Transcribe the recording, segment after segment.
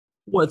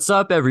What's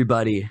up,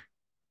 everybody?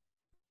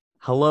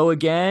 Hello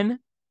again.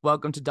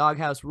 Welcome to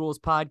Doghouse Rules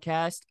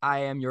Podcast. I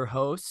am your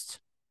host,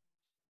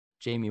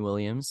 Jamie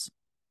Williams,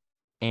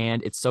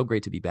 and it's so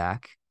great to be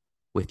back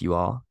with you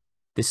all.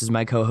 This is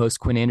my co-host,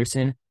 Quinn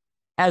Anderson,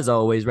 as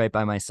always, right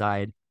by my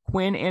side.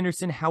 Quinn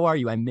Anderson, how are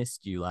you? I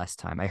missed you last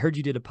time. I heard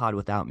you did a pod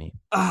without me.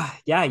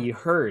 Yeah, you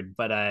heard,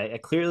 but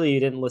clearly you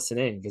didn't listen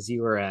in because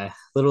you were a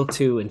little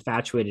too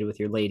infatuated with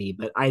your lady.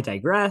 But I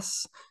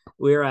digress.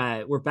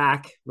 We're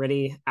back,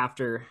 ready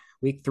after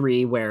week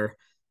three, where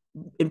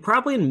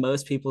in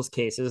most people's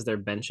cases their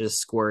benches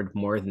scored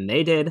more than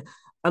they did,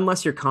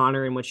 unless you're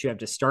Connor, in which you have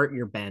to start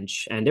your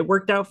bench, and it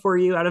worked out for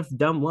you out of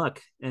dumb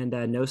luck and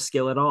no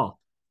skill at all.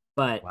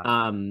 But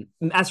Wow.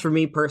 as for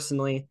me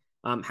personally,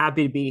 I'm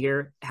happy to be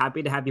here,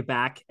 happy to have you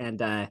back, and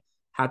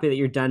happy that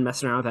you're done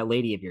messing around with that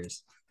lady of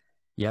yours.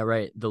 Yeah,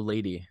 right. The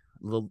lady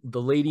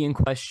in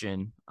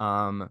question.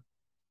 I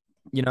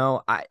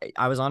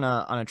was on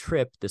a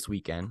trip this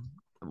weekend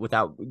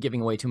without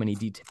giving away too many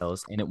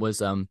details, and it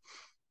was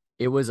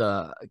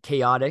a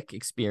chaotic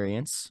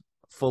experience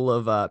full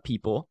of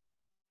people,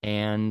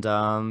 and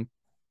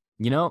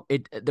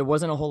it there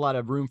wasn't a whole lot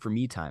of room for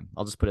me time.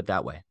 I'll just put it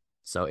that way.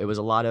 So it was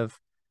a lot of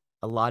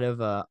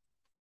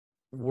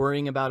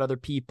worrying about other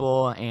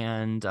people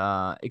and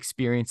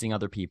experiencing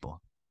other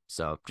people.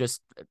 So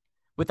just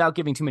without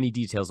giving too many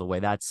details away,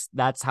 that's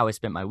how I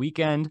spent my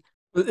weekend.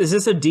 Is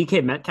this a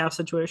DK Metcalf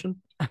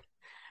situation?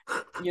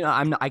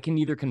 I can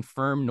neither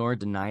confirm nor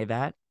deny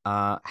that.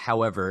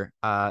 However,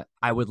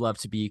 I would love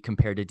to be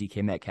compared to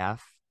DK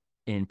Metcalf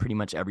in pretty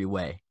much every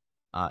way.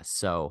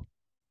 So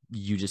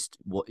you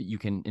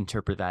can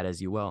interpret that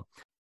as you will.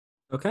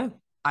 Okay.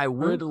 I All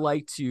right. would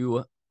like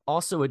to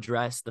also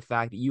address the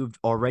fact that you've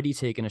already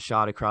taken a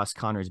shot across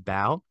Connor's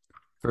bow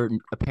for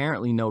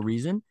apparently no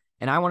reason.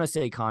 And I want to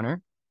say,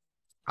 Connor,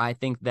 I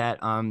think that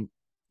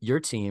your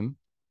team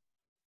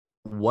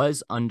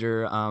was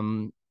under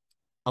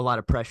a lot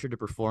of pressure to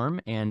perform,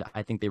 and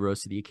I think they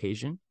rose to the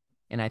occasion.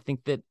 And I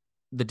think that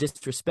the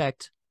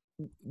disrespect,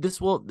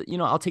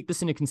 I'll take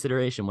this into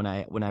consideration when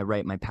I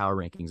write my power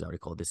rankings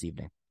article this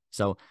evening.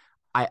 So,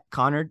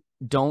 Connor,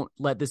 don't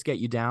let this get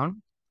you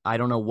down. I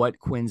don't know what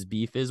Quinn's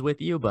beef is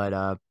with you,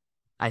 but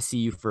I see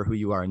you for who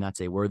you are, and that's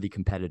a worthy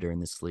competitor in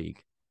this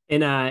league.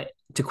 And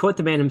to quote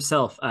the man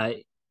himself,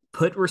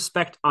 put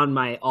respect on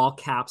my all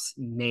caps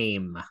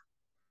name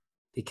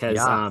because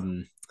Yeah,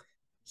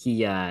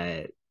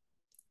 he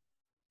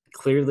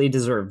clearly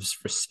deserves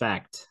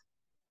respect.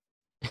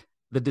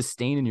 the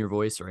disdain in your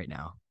voice right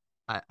now.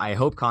 I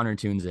hope Connor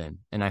tunes in,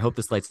 and I hope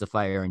this lights the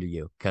fire under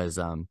you because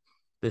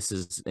this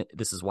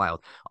is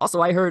wild.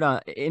 Also, I heard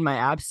in my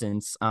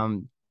absence,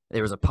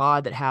 there was a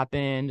pod that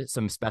happened.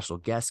 Some special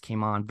guests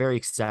came on, very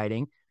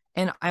exciting.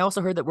 And I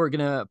also heard that we're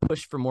gonna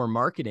push for more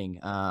marketing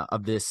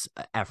of this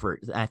effort.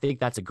 I think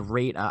that's a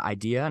great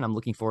idea, and I'm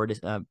looking forward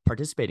to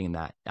participating in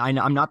that.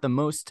 I'm not the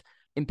most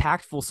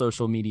impactful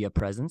social media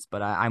presence,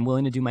 but I'm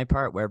willing to do my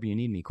part wherever you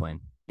need me,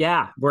 Quinn.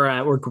 Yeah,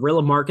 we're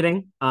guerrilla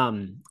marketing.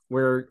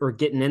 We're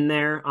getting in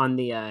there on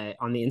the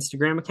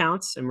Instagram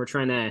accounts, and we're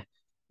trying to,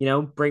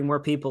 bring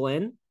more people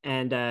in.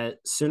 And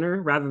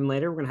sooner rather than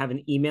later, we're gonna have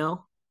an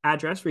email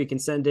address where you can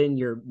send in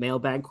your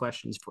mailbag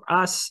questions for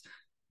us.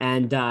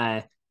 And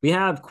we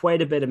have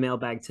quite a bit of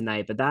mailbag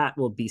tonight, but that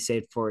will be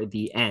saved for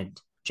the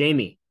end.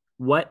 Jamie,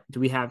 what do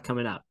we have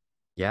coming up?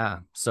 Yeah.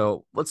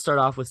 So let's start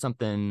off with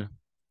something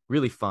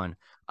really fun.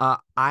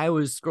 I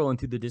was scrolling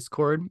through the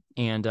Discord,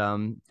 and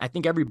I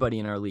think everybody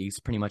in our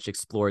leagues pretty much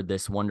explored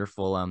this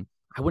wonderful.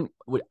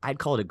 I'd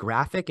call it a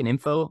graphic, an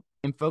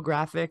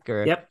infographic,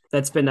 or Yep,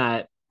 that's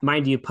been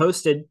mind you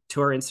posted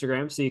to our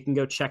Instagram, so you can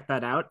go check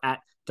that out at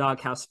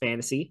Doghouse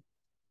Fantasy.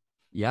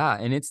 yeah,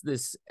 and it's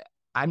this.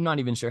 I'm not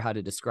even sure how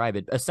to describe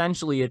it.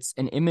 Essentially, it's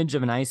an image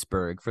of an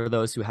iceberg for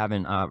those who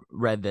haven't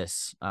read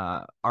this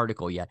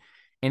article yet,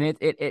 and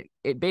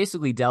it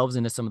basically delves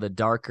into some of the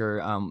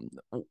darker,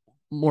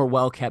 more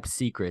well kept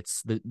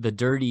secrets, the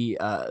dirty,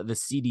 the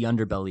seedy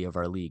underbelly of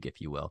our league,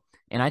 if you will.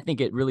 And I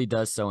think it really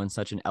does so in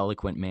such an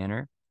eloquent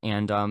manner.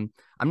 And I'm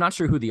not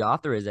sure who the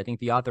author is. I think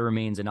the author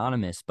remains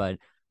anonymous, but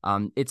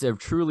it's a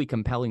truly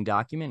compelling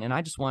document. And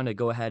I just want to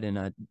go ahead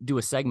and do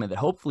a segment that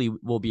hopefully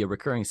will be a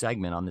recurring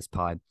segment on this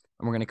pod.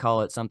 And we're going to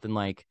call it something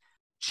like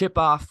Chip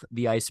Off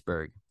the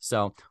Iceberg.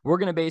 So we're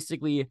going to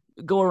basically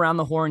go around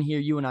the horn here,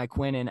 you and I,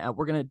 Quinn, and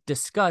we're going to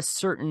discuss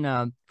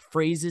certain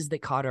phrases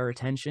that caught our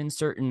attention,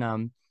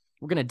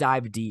 we're going to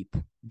dive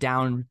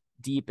down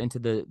deep into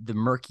the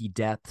murky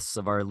depths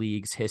of our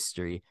league's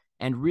history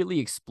and really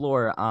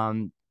explore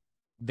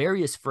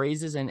various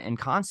phrases and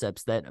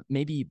concepts that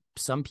maybe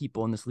some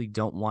people in this league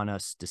don't want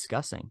us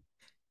discussing.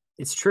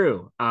 It's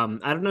true. I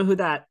don't know who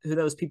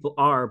those people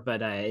are,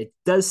 but it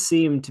does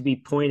seem to be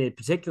pointed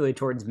particularly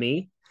towards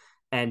me.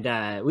 And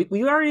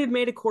we already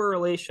made a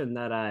correlation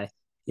that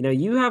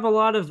you have a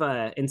lot of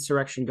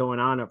insurrection going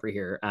on over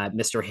here,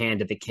 Mister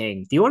Hand of the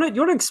King. Do you want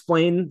to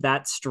explain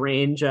that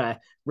strange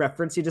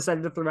reference you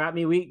decided to throw at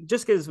me? We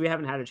just because we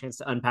haven't had a chance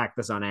to unpack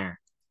this on air.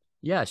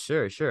 Yeah,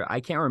 sure, sure. I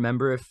can't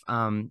remember if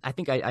I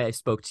think I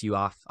spoke to you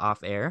off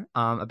air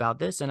about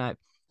this, and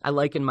I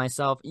liken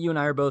myself. You and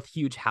I are both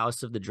huge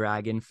House of the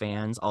Dragon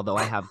fans, although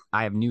I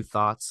have new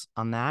thoughts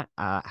on that,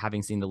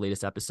 having seen the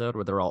latest episode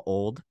where they're all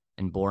old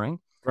and boring.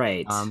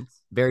 Right.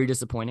 Very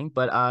disappointing.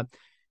 But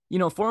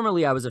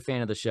formerly I was a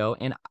fan of the show,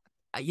 and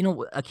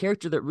a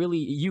character that really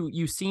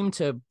you seem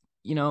to,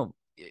 you know,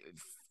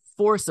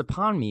 force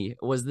upon me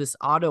was this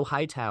Otto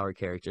Hightower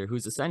character,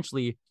 who's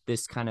essentially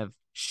this kind of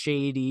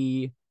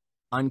shady,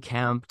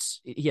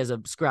 unkempt. He has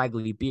a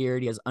scraggly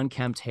beard. He has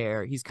unkempt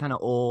hair. He's kind of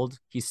old.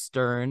 He's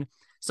stern.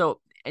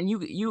 So, and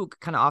you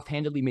kind of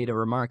offhandedly made a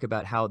remark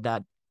about how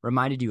that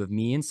reminded you of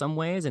me in some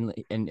ways, and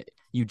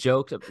you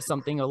joked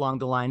something along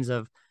the lines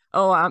of,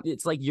 "Oh,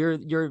 it's like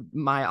you're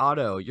my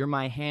Otto, you're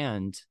my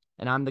hand,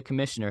 and I'm the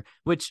commissioner,"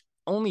 which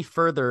only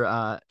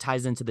further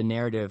ties into the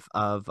narrative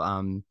of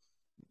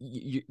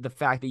the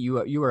fact that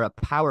you are a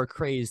power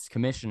crazed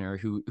commissioner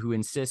who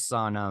insists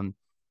on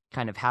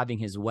kind of having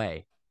his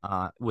way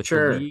with the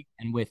Sure. league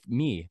and with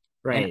me.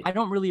 And Right. I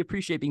don't really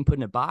appreciate being put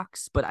in a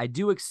box, but I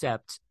do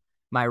accept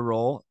my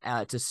role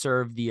to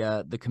serve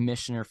the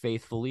commissioner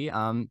faithfully,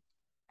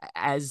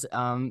 as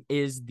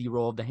is the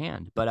role of the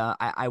hand. But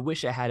I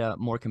wish I had a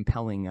more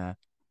compelling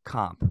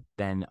comp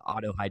than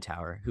Otto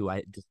Hightower, who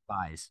I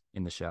despise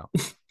in the show.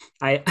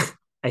 I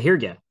I hear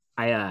you.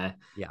 I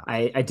Yeah.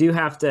 I do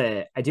have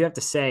to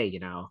say,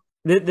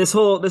 this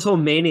whole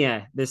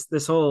mania,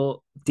 this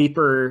whole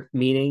deeper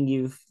meaning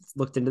you've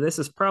looked into this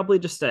is probably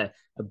just a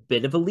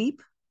bit of a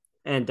leap,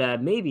 and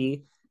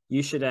maybe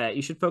you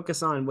should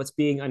focus on what's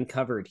being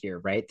uncovered here,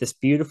 right? This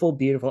beautiful,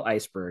 beautiful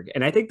iceberg.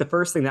 And I think the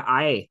first thing that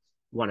I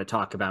want to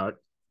talk about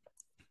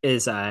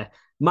is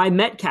my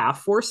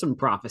Metcalf foursome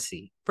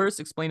prophecy.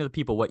 First, explain to the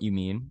people what you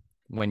mean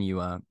when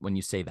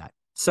you say that.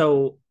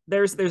 So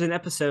there's an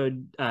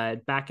episode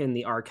back in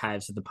the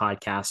archives of the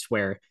podcast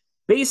where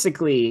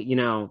basically,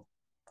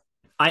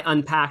 I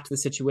unpacked the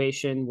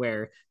situation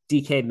where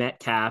DK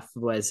Metcalf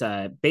was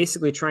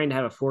basically trying to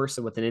have a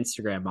foursome with an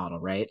Instagram model,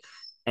 right?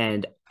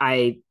 And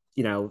I,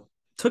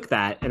 took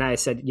that and I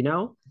said,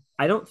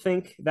 I don't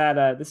think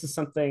that this is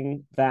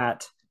something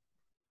that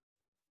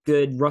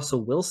good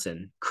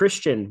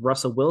Christian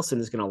Russell Wilson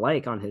is going to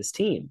like on his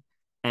team.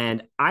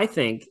 And I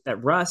think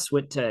that Russ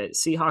went to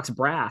Seahawks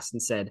brass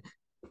and said,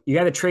 you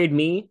got to trade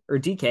me or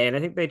DK. And I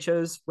think they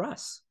chose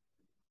Russ.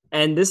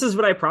 And this is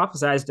what I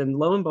prophesized. And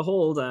lo and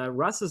behold,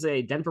 Russ is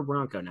a Denver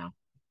Bronco now.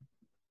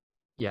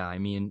 Yeah, I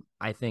mean,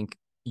 I think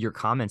your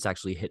comments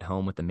actually hit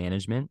home with the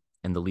management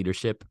and the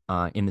leadership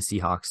in the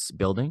Seahawks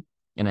building.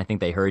 And I think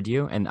they heard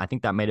you. And I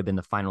think that might have been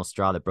the final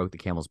straw that broke the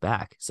camel's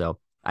back. So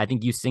I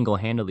think you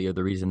single-handedly are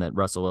the reason that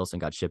Russell Wilson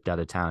got shipped out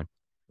of town.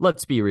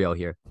 Let's be real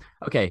here.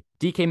 Okay,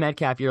 DK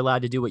Metcalf, you're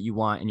allowed to do what you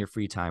want in your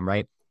free time,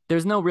 right?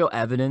 There's no real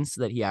evidence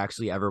that he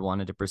actually ever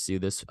wanted to pursue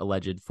this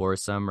alleged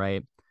foursome,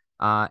 right?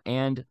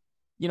 And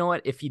you know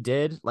what? If he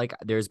did, like,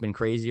 there's been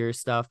crazier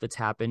stuff that's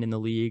happened in the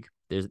league.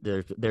 There's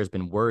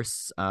been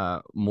worse,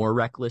 more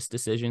reckless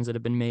decisions that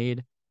have been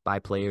made by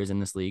players in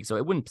this league. So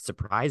it wouldn't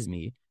surprise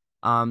me.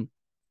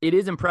 It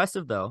is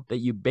impressive though that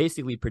you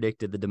basically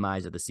predicted the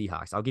demise of the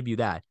Seahawks. I'll give you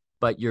that,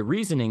 but your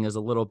reasoning is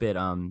a little bit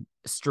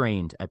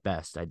strained at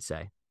best, I'd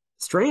say.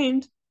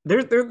 Strained.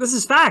 This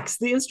is facts.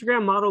 The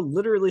Instagram model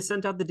literally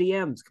sent out the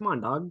DMs. Come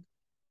on, dog.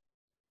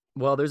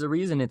 Well, there's a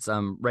reason it's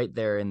right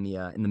there in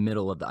the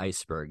middle of the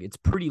iceberg. It's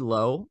pretty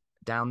low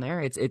down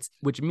there. It's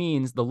which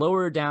means the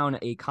lower down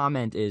a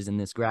comment is in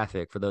this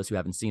graphic, for those who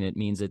haven't seen it,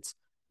 means it's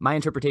my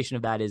interpretation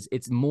of that is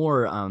it's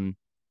more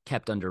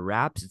kept under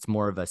wraps. It's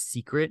more of a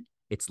secret.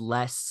 It's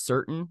less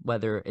certain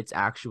whether it's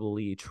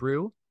actually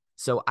true.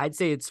 So I'd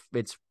say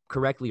it's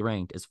correctly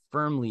ranked as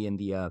firmly in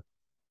the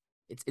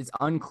it's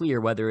unclear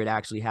whether it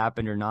actually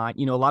happened or not.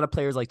 A lot of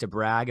players like to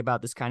brag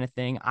about this kind of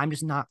thing. I'm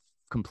just not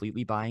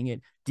completely buying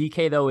it.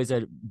 DK though is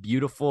a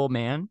beautiful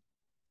man,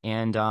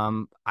 and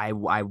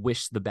I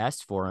wish the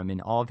best for him in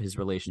all of his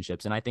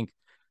relationships. And I think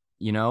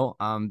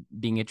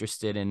being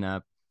interested in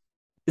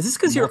Is this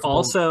because you're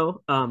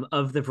multiple. also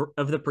of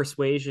the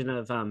persuasion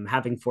of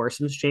having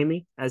foursomes,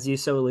 Jamie, as you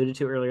so alluded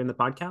to earlier in the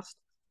podcast?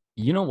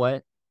 You know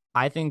what?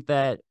 I think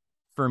that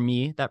for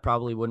me that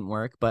probably wouldn't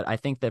work, but I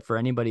think that for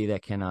anybody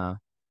that can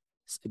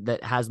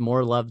that has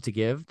more love to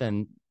give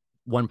than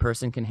one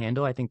person can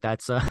handle, I think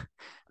that's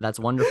that's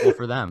wonderful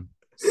for them.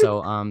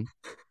 So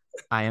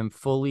I am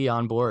fully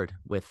on board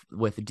with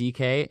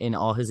DK in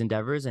all his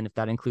endeavors, and if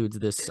that includes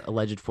this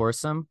alleged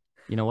foursome,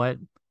 you know what?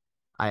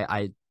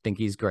 I think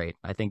he's great.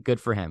 I think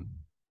good for him.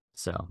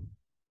 So All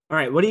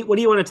right, what do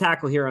you want to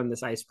tackle here on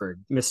this iceberg,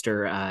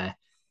 Mister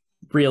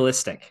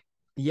Realistic?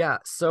 yeah,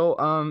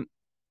 so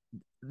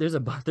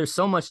there's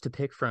so much to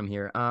pick from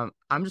here.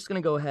 I'm just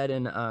gonna go ahead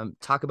and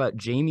talk about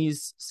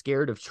Jamie's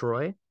scared of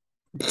Troy.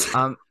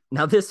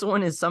 Now this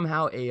one is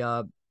somehow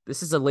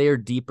this is a layer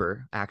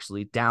deeper,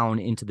 actually, down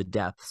into the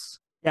depths.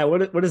 Yeah,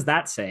 what does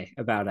that say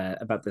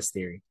about this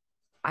theory?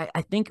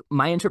 I think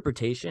my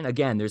interpretation,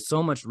 again, there's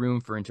so much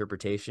room for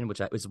interpretation, which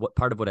is what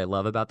part of what I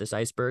love about this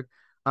iceberg.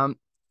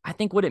 I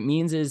think what it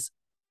means is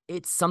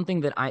it's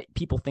something that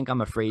people think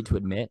I'm afraid to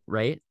admit,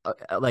 right?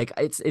 Like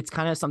it's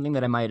kind of something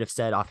that I might have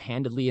said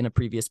offhandedly in a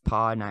previous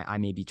pod, and I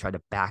maybe try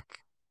to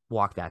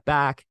walk that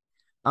back.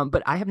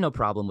 But I have no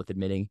problem with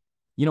admitting,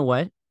 you know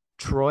what?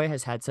 Troy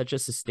has had such a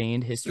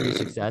sustained history of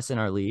success in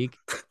our league,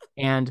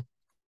 and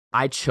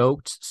I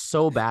choked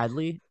so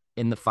badly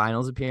in the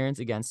finals appearance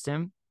against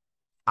him.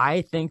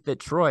 I think that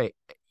Troy,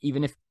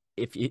 even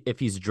if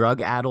he's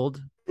drug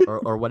addled or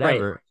Right,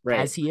 whatever, right.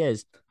 as he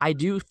is, I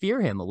do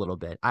fear him a little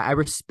bit. I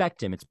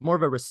respect him. It's more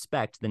of a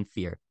respect than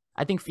fear.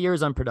 I think fear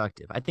is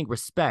unproductive. I think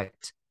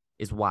respect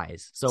is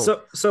wise.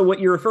 So So what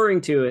you're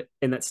referring to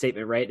in that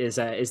statement, right, is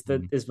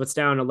what's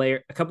down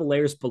a couple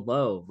layers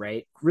below,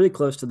 right, really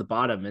close to the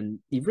bottom, and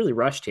you've really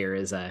rushed here.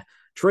 Is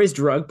Troy's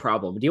drug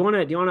problem? Do you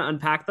want to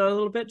unpack that a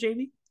little bit,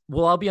 Jamie?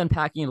 well, I'll be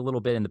unpacking it a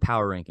little bit in the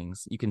power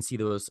rankings. You can see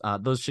those.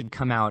 Those should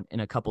come out in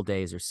a couple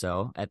days or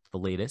so at the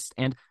latest.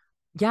 And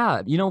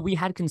yeah, we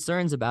had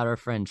concerns about our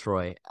friend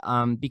Troy,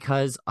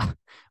 because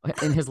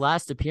in his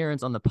last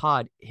appearance on the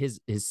pod,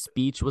 his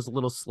speech was a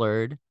little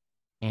slurred,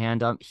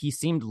 and he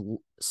seemed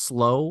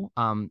slow,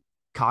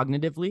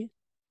 cognitively.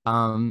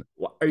 Um,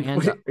 Are you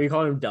and are you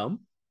calling him dumb?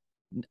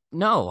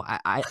 no,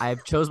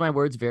 I've chose my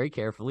words very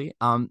carefully.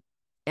 And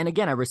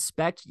again, I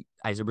respect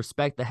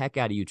the heck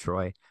out of you,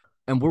 Troy,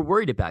 and we're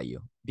worried about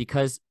you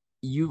because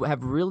you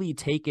have really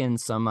taken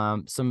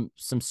some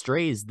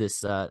strays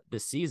this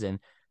season.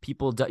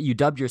 You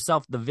dubbed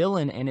yourself the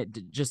villain, and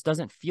it just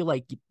doesn't feel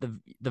like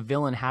the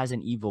villain has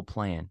an evil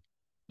plan.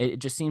 It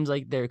just seems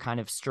like they're kind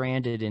of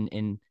stranded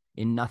in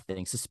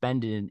nothing,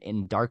 suspended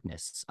in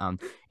darkness.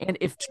 And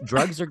if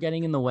drugs are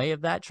getting in the way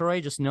of that,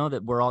 Troy, just know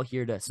that we're all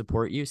here to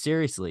support you,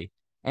 seriously.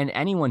 And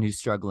anyone who's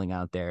struggling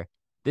out there,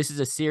 this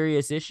is a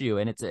serious issue,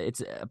 and it's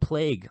a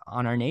plague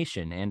on our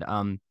nation.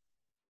 And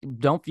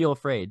don't feel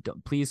afraid.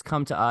 Please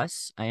come to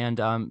us and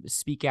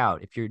speak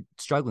out if you're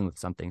struggling with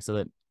something, so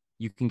that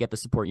you can get the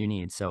support you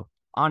need. So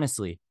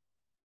honestly,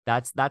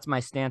 that's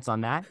my stance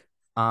on that.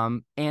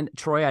 And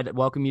Troy, I'd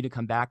welcome you to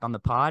come back on the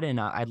pod, and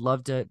I'd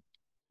love to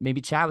maybe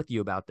chat with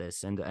you about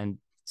this and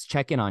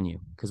check in on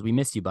you because we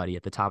miss you, buddy,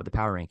 at the top of the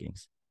power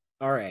rankings.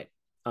 All right.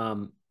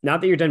 Now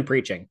that you're done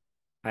preaching,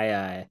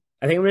 I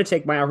think I'm going to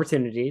take my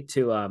opportunity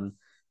to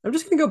I'm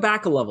just going to go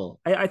back a level.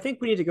 I think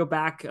we need to go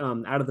back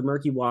out of the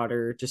murky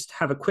water, just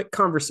have a quick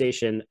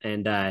conversation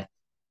and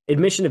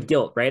admission of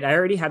guilt. Right. I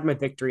already had my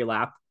victory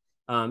lap.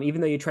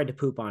 Even though you tried to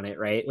poop on it,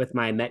 right? With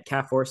my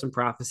Metcalf Force and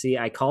prophecy,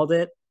 I called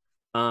it.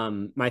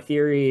 My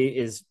theory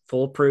is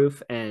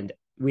foolproof, and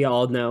we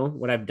all know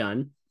what I've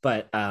done.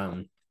 But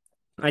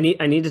I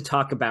need to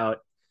talk about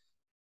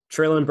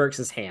Traylon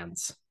Burks'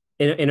 hands.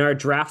 In our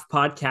draft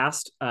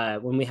podcast,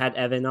 when we had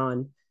Evan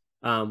on,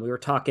 we were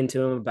talking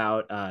to him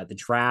about the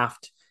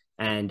draft,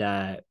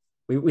 and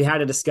we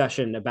had a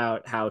discussion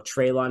about how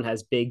Traylon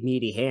has big,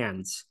 meaty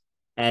hands,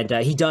 and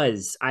he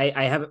does. We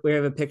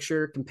have a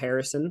picture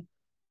comparison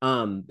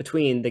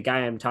between the guy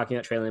I'm talking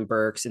about, Traylon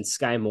Burks, and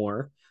Sky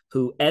Moore,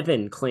 who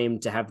Evan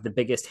claimed to have the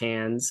biggest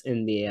hands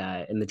in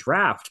the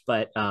draft,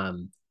 but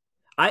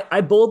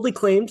I boldly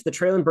claimed that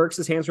Traylon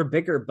Burks' hands were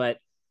bigger, but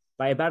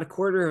by about a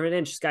quarter of an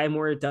inch, Sky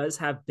Moore does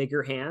have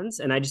bigger hands,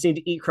 and I just need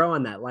to eat crow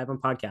on that live on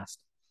podcast.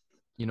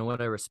 You know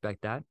what? I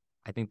respect that.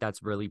 I think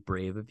that's really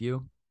brave of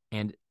you.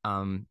 And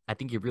I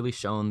think you've really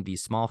shown the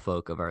small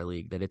folk of our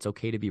league that it's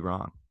okay to be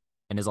wrong.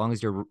 And as long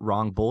as you're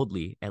wrong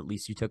boldly, at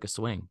least you took a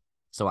swing.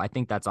 So I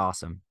think that's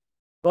awesome.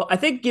 Well, I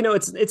think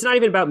it's not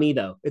even about me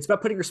though. It's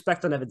about putting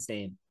respect on Evan's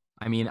name.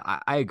 I mean,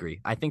 I agree.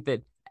 I think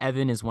that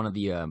Evan is one of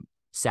the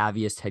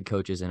savviest head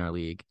coaches in our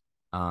league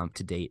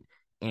to date.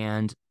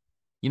 And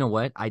you know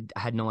what? I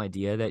had no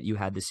idea that you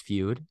had this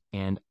feud.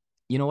 And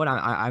you know what?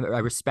 I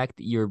respect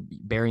that you're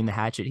burying the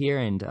hatchet here,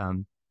 and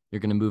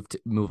you're going to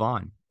move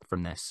on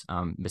from this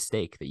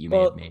mistake that you may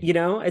have made.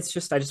 It's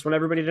just I just want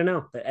everybody to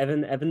know that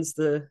Evan's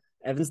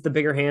the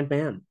bigger hand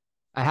man.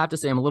 I have to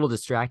say I'm a little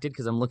distracted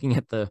because I'm looking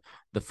at the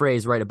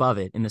phrase right above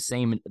it in the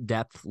same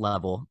depth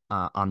level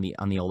on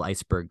the old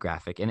Iceberg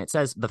graphic, and it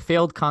says the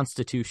failed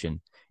Constitution,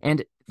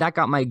 and that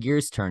got my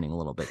gears turning a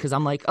little bit because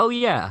I'm like, oh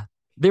yeah,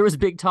 there was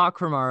big talk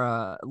from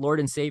our Lord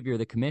and Savior,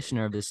 the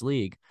commissioner of this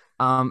league,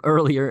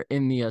 earlier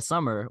in the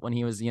summer when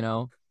he was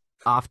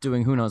off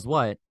doing who knows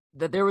what,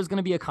 that there was going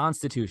to be a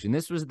constitution.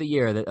 This was the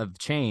year of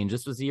change.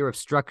 This was the year of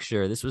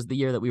structure. This was the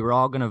year that we were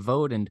all going to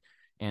vote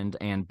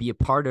and be a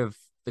part of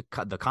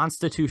the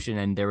Constitution,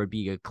 and there would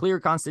be a clear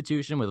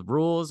Constitution with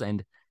rules,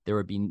 and there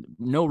would be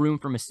no room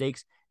for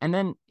mistakes. And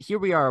then here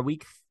we are,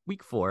 week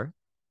 4,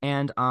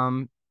 and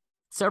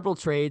several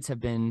trades have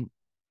been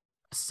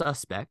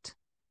suspect,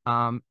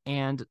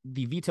 and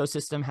the veto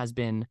system has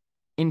been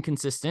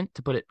inconsistent,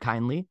 to put it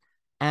kindly,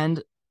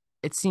 and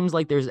it seems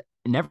like there's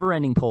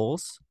never-ending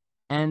polls.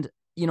 And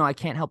I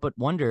can't help but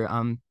wonder,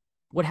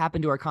 what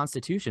happened to our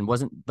Constitution?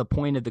 Wasn't the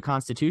point of the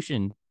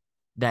Constitution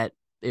that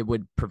it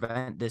would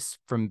prevent this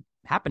from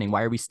happening?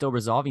 Why are we still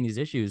resolving these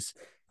issues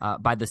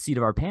by the seat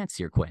of our pants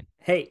here, Quinn?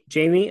 Hey,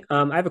 Jamie,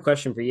 I have a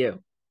question for you.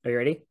 Are you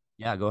ready?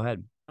 Yeah, go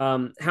ahead.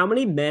 How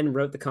many men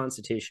wrote the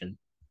Constitution?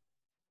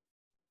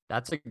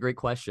 That's a great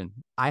question.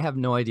 I have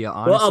no idea, Well,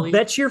 I'll honestly.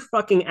 bet your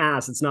fucking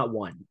ass it's not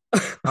one.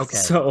 Okay, all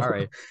So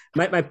right.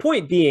 my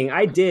point being,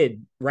 I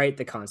did write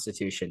the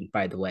Constitution,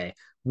 by the way.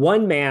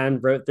 One man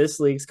wrote this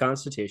league's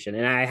Constitution,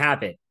 and I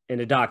have it in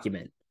a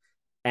document.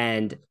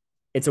 And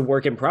it's a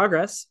work in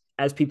progress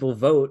as people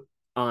vote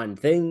on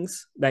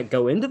things that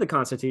go into the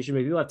Constitution.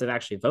 Maybe people have to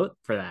actually vote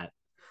for that.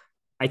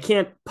 I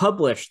can't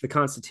publish the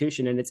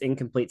Constitution in its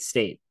incomplete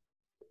state.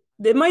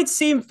 It might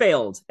seem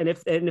failed, and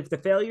if the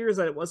failure is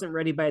that it wasn't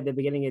ready by the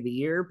beginning of the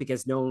year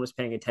because no one was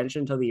paying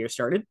attention until the year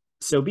started,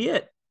 so be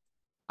it.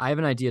 I have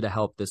an idea to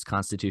help this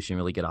Constitution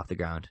really get off the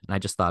ground. And I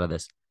just thought of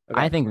this.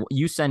 I Okay. think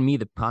you send me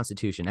the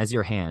Constitution as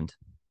your hand,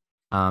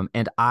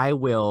 and I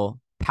will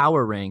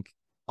power rank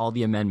all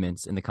the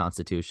amendments in the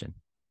Constitution.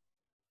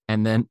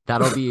 And then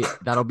that'll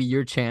be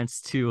your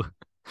chance to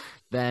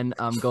then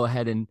go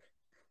ahead and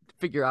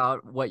figure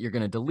out what you're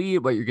going to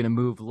delete, what you're going to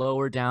move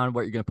lower down,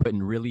 what you're going to put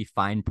in really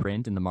fine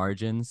print in the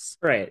margins,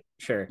 Right.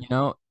 Sure. you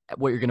know,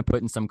 what you're going to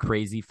put in some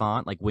crazy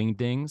font like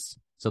wingdings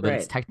so that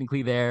it's Right.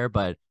 technically there,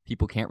 but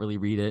people can't really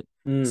read it.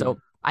 Mm. So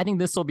I think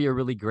this will be a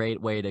really great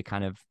way to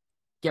kind of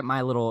get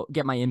my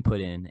input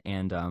in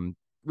and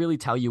really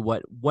tell you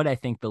what I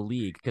think the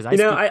league, because You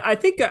know, I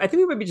think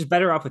we might be just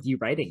better off with you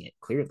writing it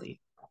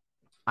clearly.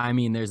 I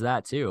mean, there's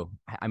that too.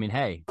 I mean,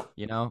 hey,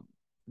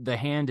 the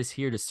hand is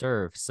here to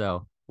serve.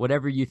 So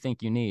whatever you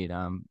think you need,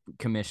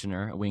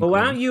 Commissioner, But wink, wink.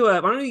 why don't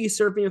you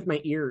serve me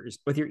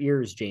with your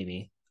ears,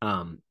 Jamie?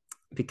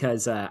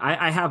 Because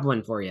I have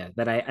one for you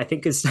that I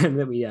think is time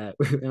that we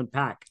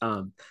unpack.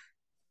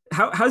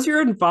 How's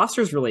your and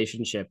Foster's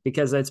relationship?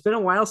 Because it's been a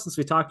while since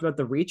we talked about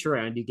the reach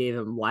around you gave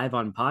him live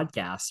on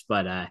podcasts,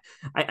 but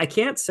I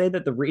can't say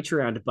that the reach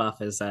around buff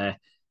has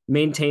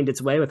maintained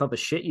its way with all the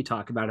shit you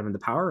talk about him in the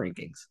power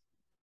rankings.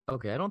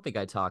 Okay, I don't think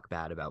I talk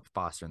bad about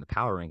Foster in the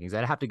power rankings.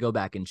 I'd have to go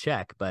back and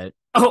check, but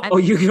Oh, I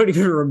you don't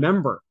even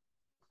remember.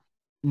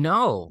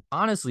 no,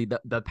 honestly,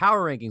 the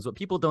power rankings, what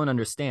people don't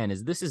understand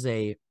is this is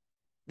a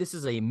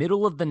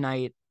middle of the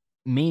night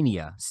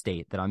mania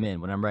state that I'm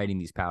in when I'm writing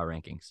these power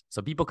rankings.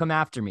 So people come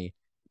after me,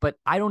 but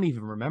I don't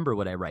even remember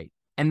what I write.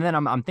 And then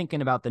I'm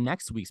thinking about the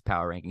next week's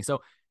power ranking.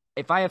 So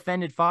if I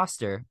offended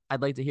Foster,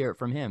 I'd like to hear it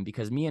from him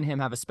because me and him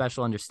have a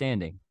special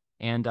understanding.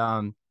 And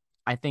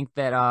I think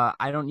that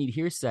I don't need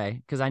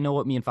hearsay because I know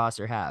what me and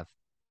Foster have.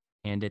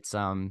 And it's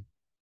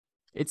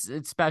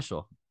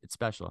special. It's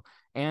special.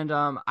 And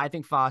I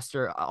think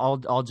Foster,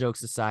 all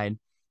jokes aside,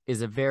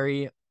 is a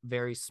very,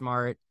 very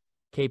smart,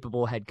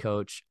 capable head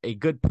coach, a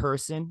good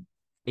person,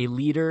 a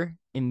leader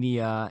in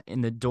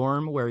the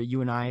dorm where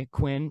you and I,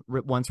 Quinn,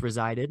 once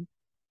resided.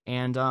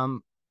 And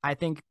I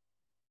think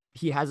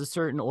he has a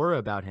certain aura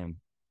about him.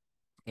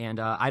 And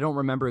I don't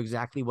remember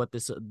exactly what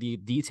the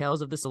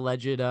details of this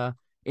alleged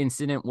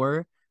incident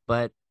were,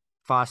 but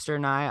Foster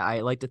and I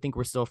like to think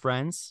we're still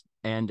friends,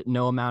 and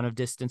no amount of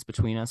distance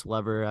between us will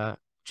ever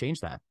change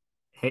that.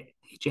 Hey,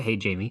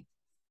 Jamie,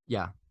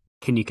 Yeah,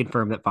 can you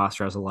confirm that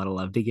Foster has a lot of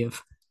love to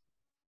give?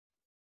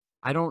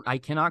 I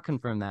cannot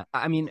confirm that.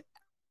 I mean,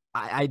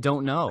 I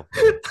don't know.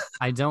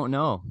 I don't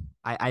know.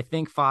 I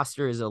think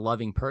Foster is a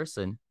loving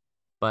person,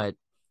 but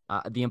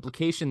the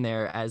implication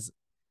there, as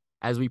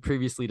we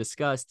previously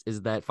discussed,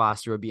 is that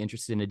Foster would be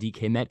interested in a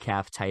DK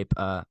Metcalf type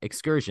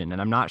excursion,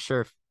 and I'm not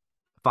sure if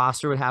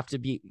Foster would have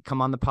to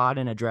come on the pod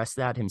and address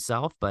that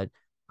himself, but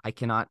I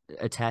cannot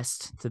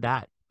attest to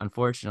that,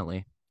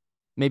 unfortunately.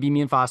 Maybe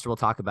me and Foster will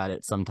talk about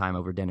it sometime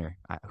over dinner.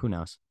 Who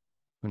knows?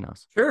 Who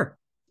knows? Sure.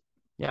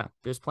 Yeah,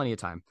 there's plenty of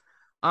time.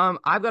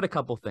 I've got a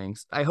couple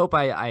things. I hope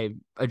I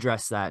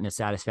address that in a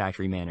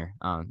satisfactory manner.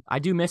 I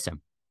do miss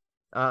him.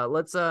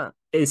 Let's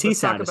Is he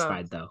let's talk about.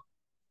 satisfied though?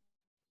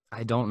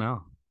 I don't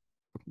know.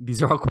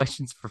 These are all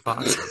questions for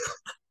Foster.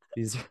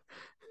 These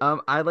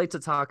I'd like to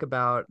talk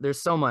about.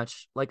 There's so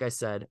much, like I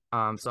said.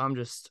 So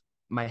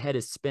my head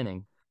is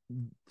spinning.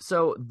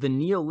 So the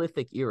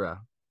Neolithic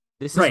era.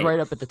 This is Right. right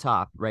up at the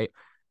top, right?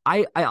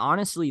 I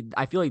honestly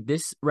I feel like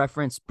this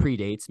reference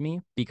predates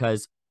me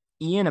because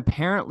Ian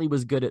apparently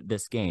was good at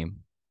this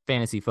game,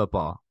 fantasy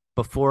football,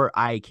 before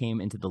I came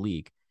into the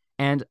league.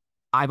 And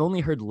I've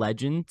only heard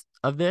legend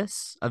of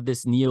this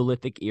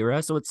Neolithic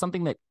era. So it's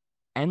something that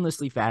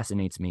endlessly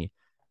fascinates me.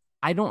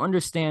 I don't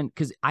understand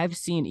because I've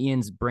seen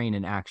Ian's brain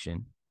in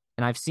action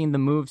and I've seen the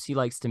moves he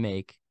likes to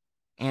make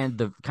and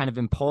the kind of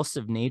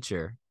impulsive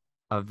nature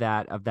of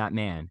that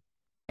man.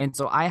 And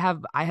so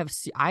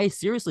I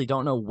seriously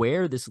don't know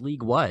where this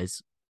league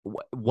was.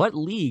 What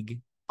league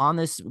on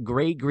this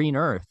great green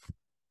earth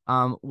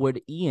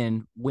would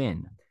Ian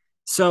win?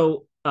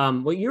 So,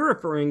 what you're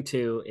referring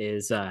to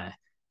is the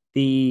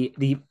the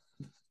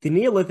the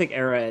Neolithic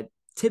era,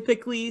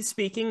 typically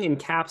speaking,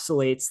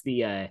 encapsulates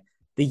the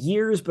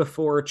years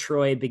before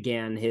Troy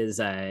began his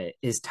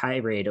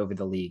tirade over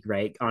the league,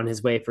 right? On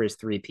his way for his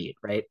three-peat,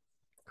 right?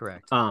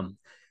 Correct.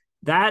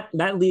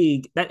 That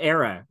league, that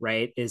era,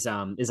 right, is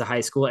a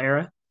high school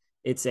era.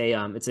 It's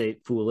a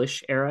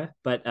foolish era,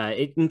 but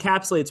it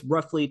encapsulates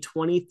roughly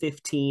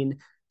 2015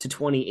 to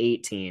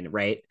 2018,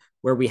 right?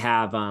 where we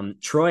have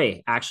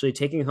Troy actually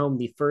taking home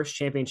the first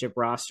championship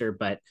roster,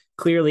 but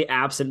clearly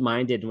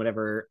absent-minded in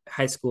whatever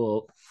high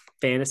school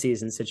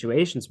fantasies and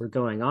situations were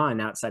going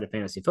on outside of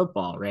fantasy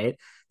football, right?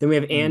 Then we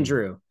have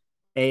Andrew,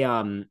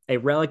 a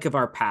relic of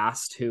our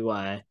past who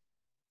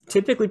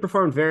typically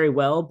performed very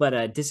well,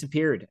 but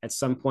disappeared at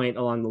some point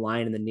along the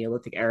line in the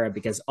Neolithic era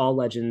because all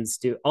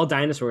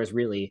dinosaurs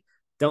really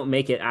don't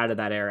make it out of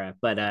that era.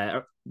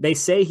 But they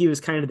say he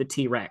was kind of the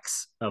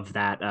T-Rex of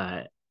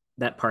that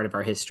part of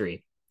our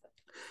history.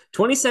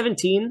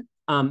 2017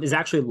 is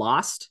actually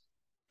lost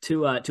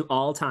to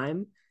all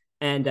time,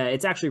 and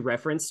it's actually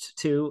referenced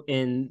to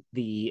in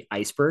the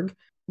Iceberg.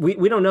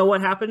 We don't know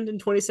what happened in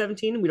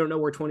 2017. We don't know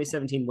where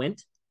 2017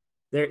 went.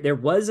 There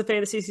was a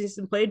fantasy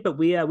season played, but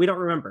we don't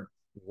remember.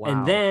 Wow.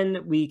 And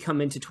then we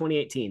come into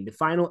 2018, the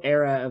final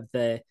era of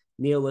the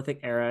Neolithic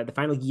era, the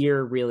final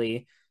year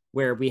really,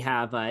 where we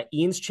have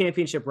Ian's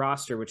championship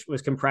roster, which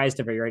was comprised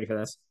of, are you ready for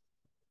this?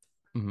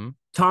 Mm-hmm.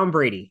 Tom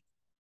Brady.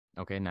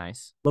 Okay,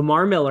 nice.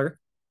 Lamar Miller.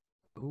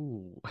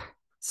 Ooh.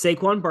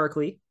 Saquon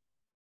Barkley.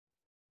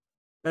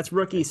 That's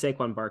rookie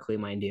Saquon Barkley,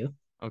 mind you.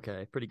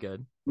 Okay, pretty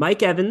good.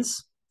 Mike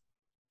Evans.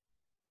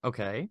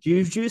 Okay.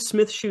 Juju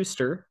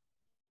Smith-Schuster.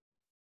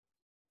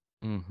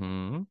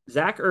 Mm-hmm.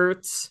 Zach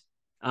Ertz.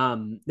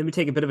 Let me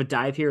take a bit of a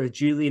dive here with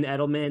Julian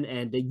Edelman,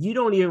 and you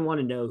don't even want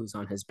to know who's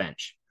on his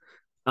bench.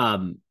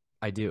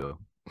 I do.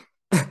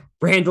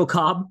 Randall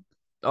Cobb.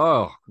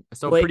 Oh,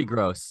 so pretty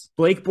gross.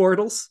 Blake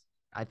Bortles.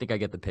 I think I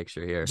get the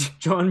picture here.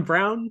 John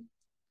Brown.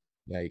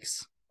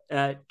 Yikes.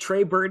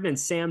 Trey Burton and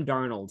Sam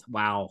Darnold.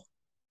 Wow.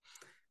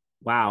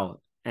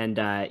 And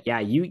yeah,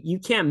 you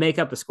can't make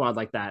up a squad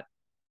like that.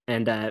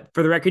 And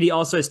for the record, he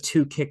also has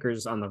 2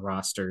 kickers on the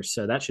roster.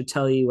 So that should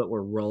tell you what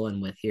we're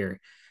rolling with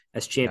here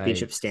as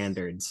championship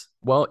standards.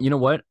 Well, you know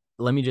what?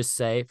 Let me just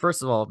say,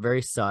 first of all,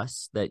 very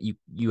sus that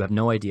you have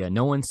no idea.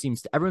 Everyone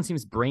seems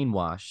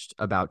brainwashed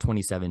about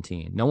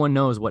 2017. No one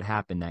knows what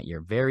happened that year.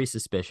 Very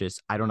suspicious.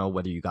 I don't know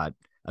whether you got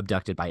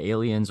abducted by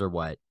aliens or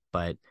what,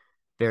 but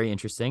very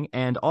interesting.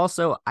 And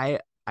also,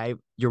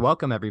 you're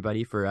welcome,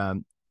 everybody, for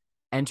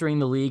entering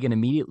the league and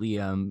immediately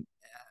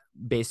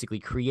basically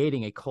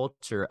creating a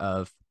culture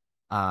of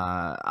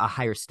a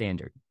higher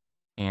standard.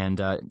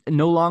 And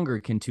no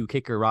longer can 2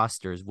 kicker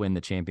rosters win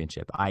the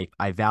championship.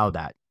 I vow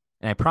that,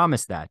 and I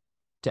promise that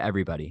to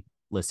everybody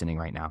listening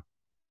right now.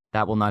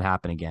 That will not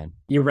happen again.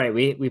 You're right.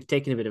 We've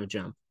taken a bit of a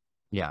jump.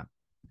 Yeah.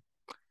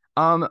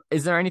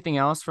 Is there anything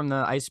else from the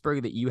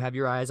Iceberg that you have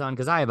your eyes on?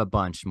 Because I have a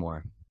bunch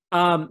more.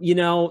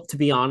 To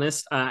be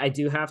honest, I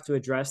do have to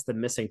address the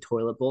missing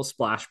toilet bowl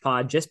splash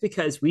pod just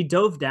because we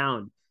dove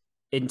down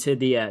into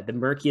the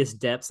murkiest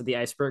depths of the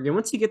iceberg, and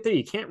once you get there,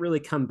 you can't really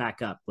come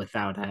back up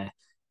without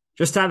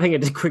just having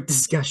a quick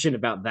discussion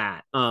about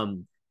that.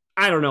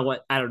 I don't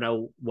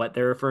know what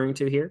they're referring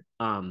to here.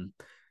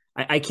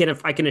 I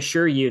can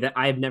assure you that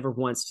I have never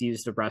once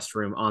used a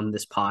restroom on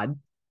this pod.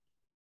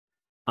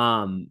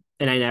 And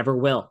I never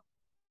will.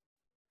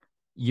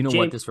 You know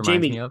what this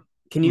reminds me of?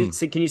 Can you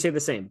say the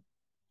same?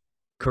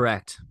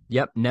 Correct.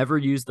 Yep. Never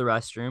use the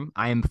restroom.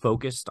 I am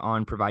focused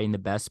on providing the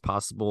best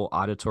possible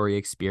auditory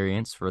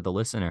experience for the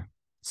listener.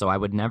 So I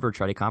would never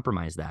try to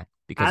compromise that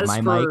because my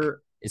mic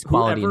is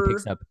quality and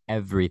picks up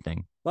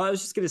everything. Well, I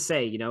was just going to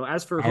say,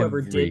 as for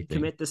whoever did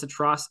commit this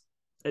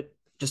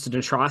just an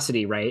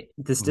atrocity, right?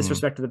 This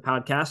disrespect to the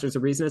podcast, there's a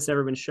reason it's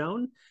never been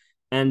shown.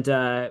 And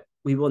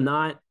we will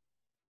not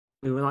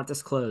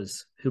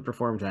disclose who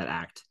performed that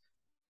act.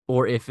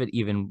 Or if it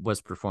even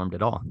was performed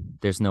at all.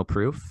 There's no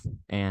proof,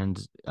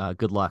 and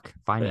good luck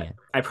finding it.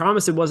 I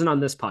promise it wasn't on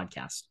this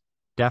podcast.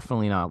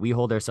 Definitely not. We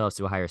hold ourselves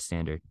to a higher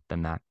standard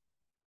than that.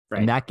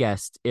 Right. And that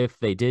guest, if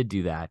they did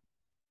do that,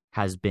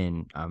 has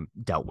been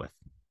dealt with.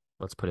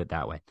 Let's put it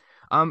that way.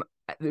 Now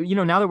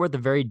that we're at the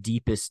very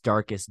deepest,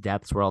 darkest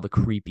depths where all the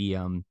creepy,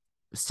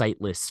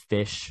 sightless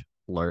fish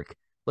lurk,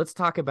 let's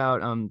talk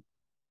about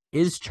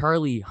is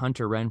Charlie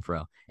Hunter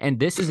Renfrow? And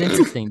this is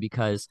interesting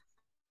because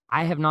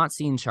I have not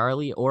seen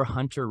Charlie or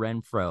Hunter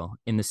Renfrow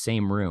in the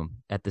same room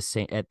at the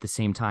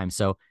same time.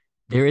 So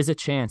there is a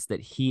chance that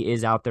he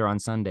is out there on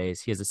Sundays.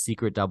 He has a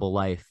secret double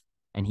life,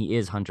 and he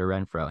is Hunter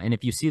Renfrow. And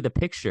if you see the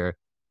picture,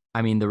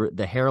 I mean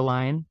the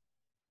hairline,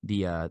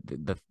 the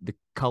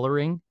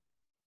coloring,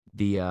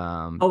 the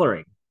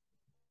coloring,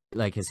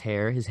 like his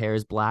hair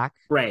is black.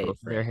 Right. Both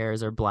their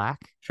hairs are black.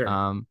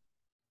 Sure.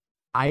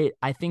 I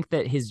think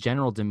that his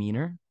general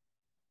demeanor,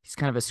 he's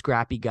kind of a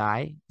scrappy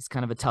guy. He's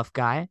kind of a tough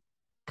guy.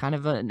 Kind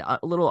of a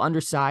little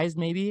undersized,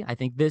 maybe. I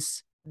think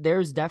there's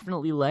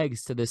definitely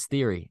legs to this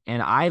theory,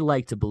 and I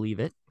like to believe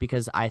it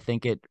because I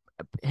think it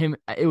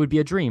would be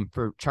a dream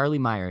for Charlie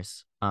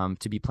Myers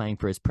to be playing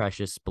for his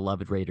precious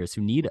beloved Raiders,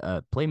 who need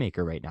a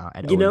playmaker right now.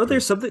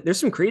 There's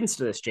some credence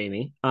to this,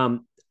 Jamie.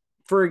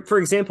 For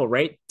example,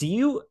 right? Do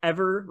you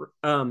ever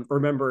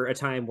remember a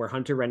time where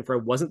Hunter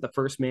Renfrow wasn't the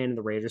first man in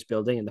the Raiders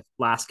building and the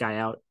last guy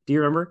out? Do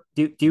you remember?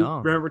 Do you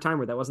remember a time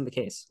where that wasn't the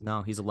case?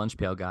 No, he's a lunch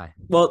pail guy.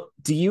 Well,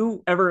 do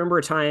you ever remember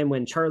a time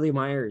when Charlie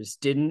Myers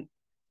didn't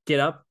get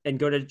up and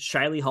go to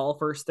Shiley Hall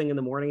first thing in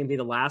the morning and be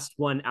the last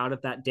one out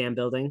of that damn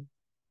building?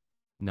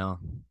 No.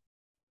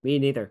 Me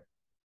neither.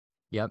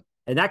 Yep.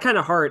 And that kind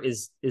of heart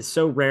is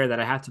so rare that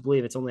I have to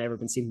believe it's only ever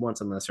been seen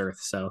once on this earth.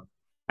 So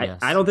I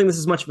Yes. don't think this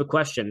is much of a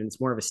question. It's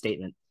more of a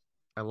statement.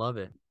 I love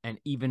it. And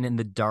even in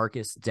the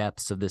darkest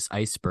depths of this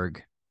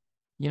iceberg,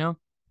 you know,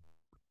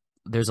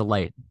 there's a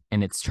light,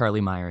 and it's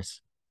Charlie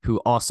Myers, who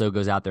also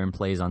goes out there and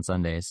plays on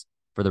Sundays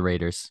for the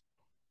Raiders.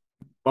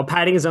 While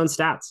padding his own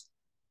stats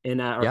in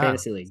our Yeah.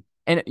 fantasy league.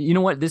 And you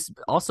know what? This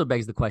also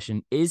begs the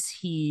question: does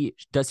he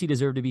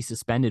deserve to be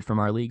suspended from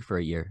our league for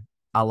a year,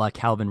 a la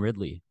Calvin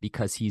Ridley,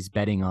 because he's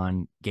betting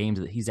on games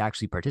that he's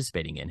actually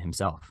participating in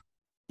himself?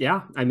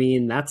 Yeah, I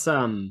mean that's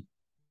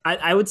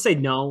I would say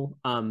no,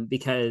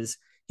 because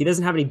he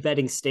doesn't have any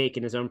betting stake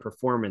in his own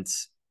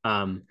performance.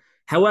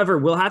 However,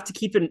 we'll have to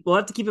keep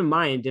in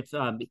mind if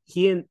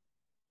he and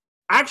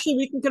actually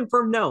we can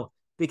confirm no,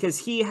 because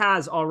he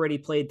has already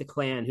played the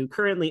clan who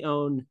currently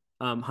own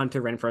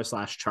Hunter Renfro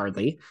slash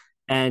Charlie,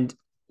 and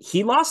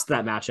he lost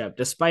that matchup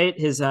despite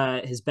his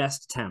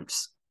best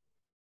attempts.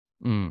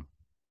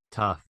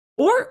 Tough.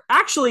 Or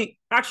actually,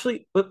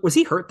 was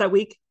he hurt that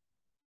week?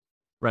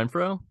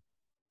 Renfro?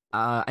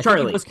 I think he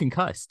Charlie. was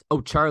concussed.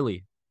 Oh,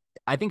 Charlie.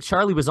 I think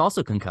Charlie was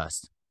also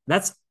concussed.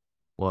 That's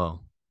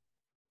Whoa.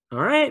 all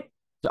right.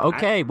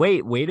 Okay,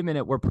 wait a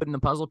minute. We're putting the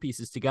puzzle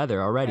pieces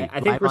together already. I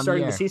think Live we're on the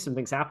starting to air. see some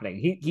things happening.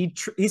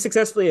 He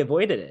successfully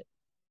avoided it.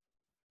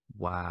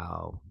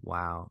 Wow.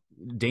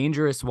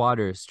 Dangerous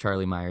waters,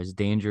 Charlie Myers.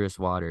 Dangerous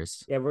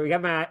waters. Yeah, we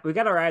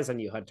got our eyes on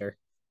you, Hunter.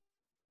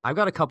 I've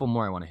got a couple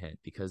more I want to hit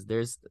because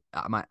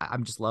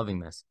I'm just loving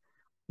this.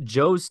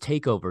 Joe's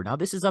takeover. Now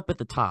this is up at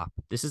the top.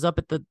 This is up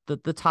at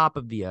the top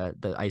of the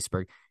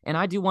iceberg. And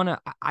I do want to.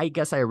 I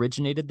guess I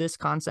originated this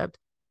concept.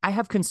 I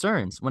have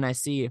concerns when I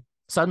see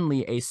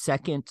suddenly a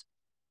second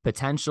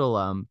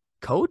potential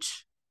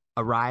coach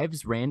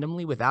arrives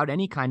randomly without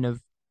any kind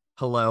of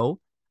hello.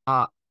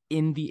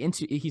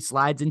 He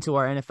slides into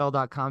our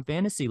NFL.com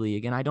fantasy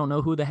league, and I don't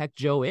know who the heck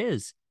Joe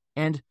is,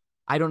 and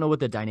I don't know what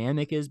the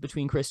dynamic is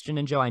between Christian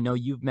and Joe. I know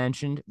you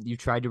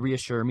tried to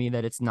reassure me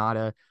that it's not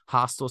a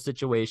hostile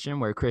situation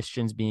where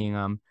Christian's being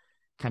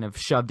kind of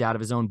shoved out of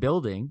his own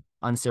building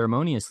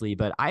unceremoniously,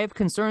 but I have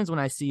concerns when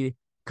I see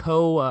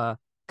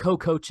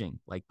co-coaching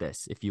like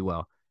this, if you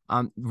will.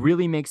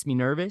 Really makes me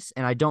nervous,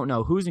 and I don't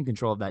know who's in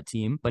control of that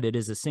team, but it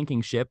is a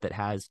sinking ship that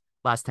has,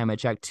 last time I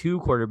checked, 2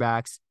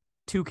 quarterbacks,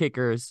 2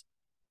 kickers.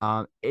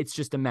 It's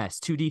just a mess.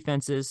 2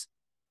 defenses.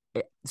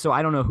 So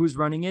I don't know who's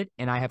running it,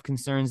 and I have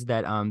concerns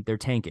that they're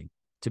tanking,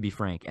 to be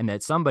frank, and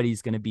that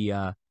somebody's going to be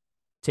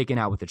taken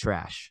out with the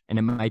trash, and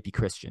it might be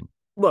Christian.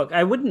 Look,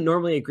 I wouldn't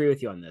normally agree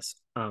with you on this.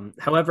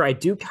 However, I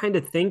do kind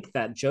of think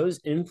that Joe's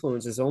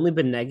influence has only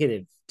been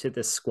negative to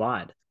this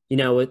squad. You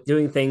know, with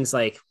doing things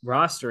like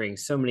rostering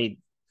so many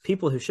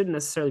people who shouldn't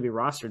necessarily be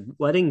rostered,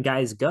 letting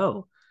guys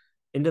go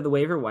into the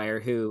waiver wire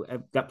who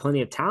have got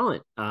plenty of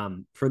talent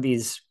for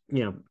these,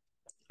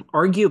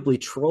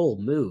 arguably troll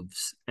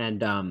moves.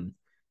 And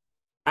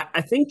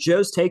I think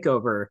Joe's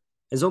takeover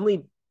has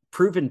only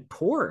proven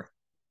poor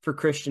for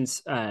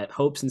Christian's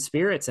hopes and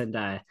spirits, and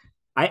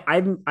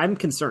I'm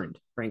concerned,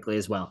 frankly,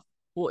 as well.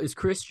 Well, is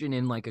Christian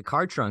in like a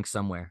car trunk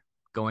somewhere,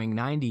 going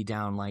 90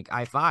 down like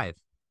I-5?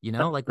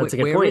 Like That's a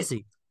good where point. is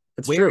he?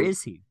 That's Where true.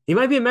 is he? He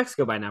might be in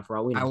Mexico by now, for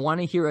all we know. I want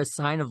to hear a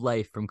sign of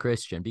life from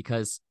Christian,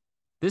 because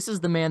this is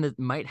the man that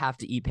might have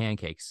to eat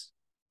pancakes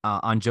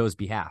on Joe's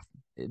behalf.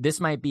 This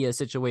might be a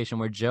situation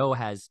where Joe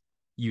has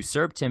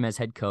usurped him as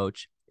head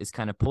coach, is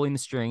kind of pulling the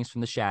strings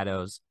from the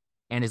shadows,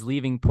 and is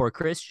leaving poor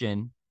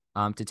Christian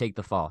to take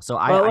the fall. So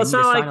I need a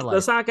sign of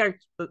life.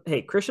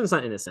 Hey, Christian's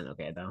not innocent,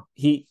 okay, though.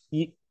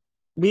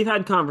 We've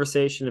had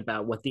conversation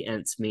about what the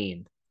Ents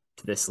mean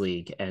to this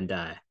league, and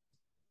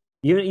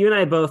you and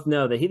I both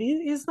know that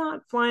he's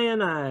not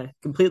flying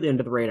completely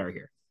under the radar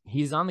here.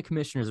 He's on the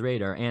commissioner's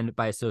radar, and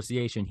by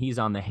association, he's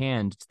on the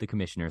hand to the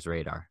commissioner's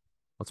radar.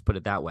 Let's put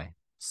it that way.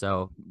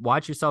 So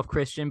watch yourself,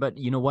 Christian, but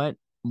you know what?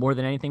 More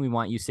than anything, we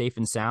want you safe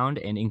and sound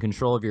and in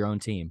control of your own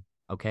team.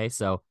 Okay,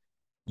 so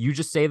you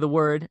just say the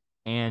word,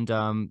 and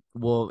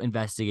we'll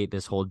investigate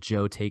this whole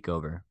Joe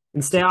takeover.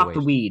 And stay off the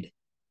weed.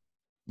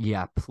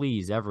 Yeah,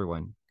 please,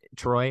 everyone.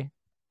 Troy,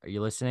 are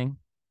you listening?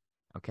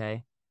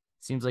 Okay.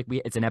 Seems like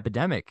it's an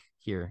epidemic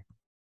here.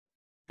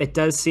 It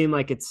does seem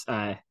like it's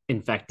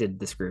infected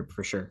this group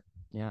for sure.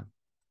 Yeah.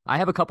 I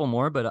have a couple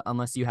more, but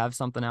unless you have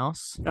something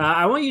else.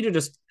 I want you to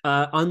just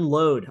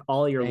unload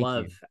all your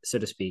love, so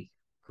to speak.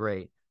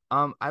 Great.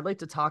 I'd like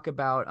to talk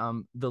about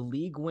the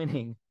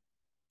league-winning,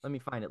 let me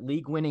find it,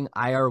 league-winning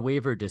IR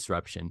waiver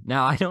disruption.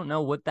 Now, I don't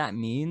know what that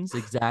means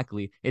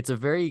exactly. It's a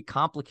very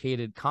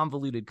complicated,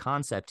 convoluted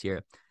concept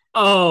here.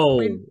 Oh,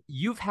 Quinn,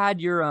 you've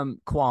had your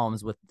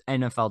qualms with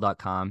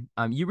NFL.com.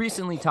 You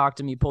recently talked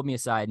to me, pulled me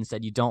aside, and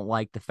said you don't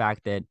like the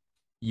fact that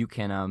you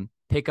can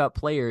pick up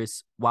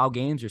players while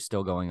games are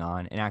still going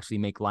on and actually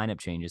make lineup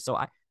changes. So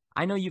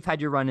I know you've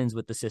had your run-ins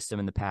with the system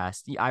in the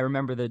past. I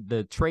remember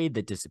the trade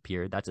that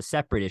disappeared. That's a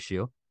separate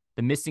issue.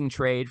 The missing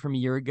trade from a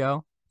year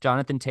ago,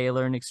 Jonathan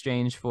Taylor in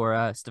exchange for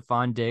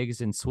Stephon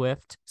Diggs and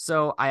Swift.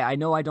 So I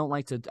know I don't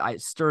like to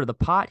stir the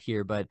pot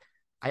here, but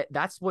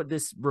That's what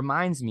this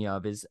reminds me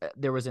of. Is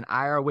there was an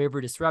IR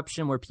waiver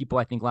disruption where people,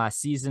 I think last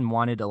season,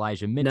 wanted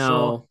Elijah Mitchell.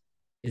 No,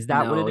 Is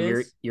that what no, it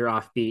is? you're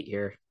offbeat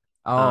here.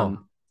 Oh,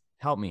 Um,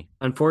 help me.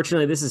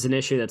 Unfortunately, this is an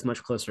issue that's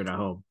much closer to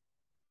home.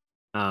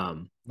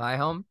 Um, My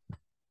home.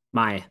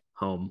 my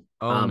home.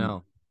 Oh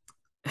no.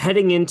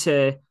 Heading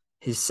into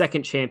his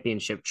second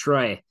championship,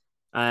 Troy,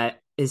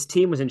 his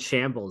team was in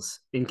shambles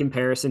in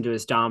comparison to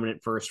his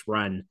dominant first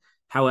run.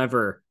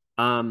 However,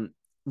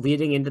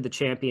 leading into the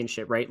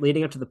championship, right,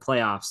 leading up to the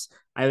playoffs,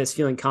 I was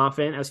feeling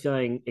confident. I was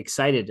feeling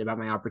excited about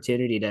my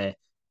opportunity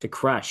to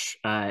crush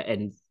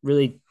and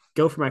really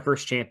go for my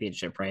first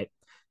championship, right?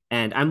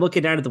 And I'm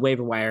looking down at the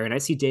waiver wire, and I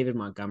see David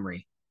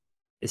Montgomery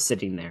is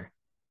sitting there.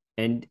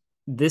 And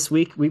this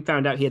week, we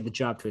found out he had the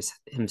job to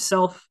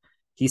himself.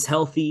 He's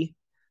healthy,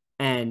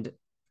 and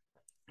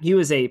he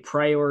was a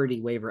priority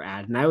waiver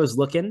ad. And I was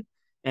looking,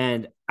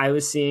 and I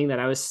was seeing that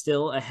I was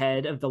still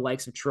ahead of the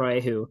likes of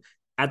Troy, who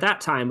at that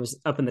time was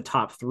up in the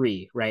top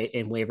three, right,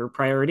 in waiver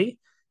priority.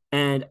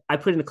 And I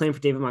put in a claim for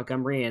David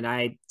Montgomery, and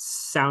I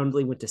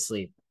soundly went to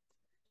sleep.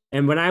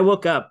 And when I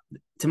woke up,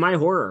 to my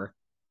horror,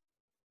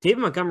 David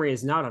Montgomery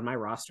is not on my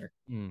roster.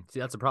 See,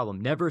 that's a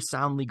problem. Never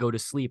soundly go to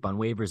sleep on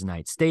waivers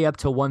night. Stay up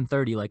till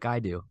 1:30 like I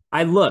do.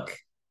 I look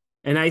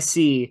and I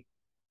see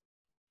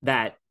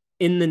that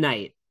in the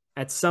night,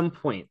 at some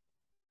point,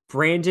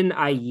 Brandon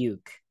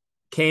Ayuk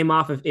came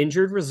off of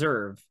injured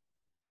reserve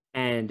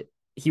and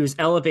he was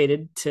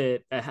elevated to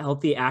a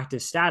healthy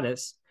active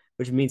status,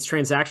 which means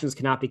transactions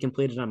cannot be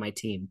completed on my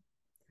team.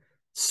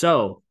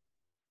 So,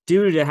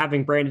 due to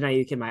having Brandon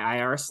Ayuk in my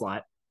IR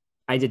slot,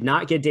 I did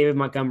not get David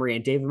Montgomery,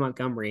 and David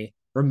Montgomery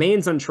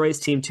remains on Troy's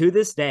team to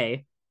this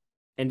day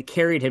and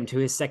carried him to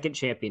his second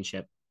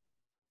championship.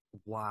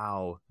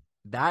 Wow.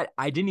 That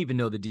I didn't even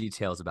know the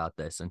details about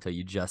this until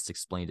you just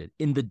explained it.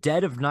 In the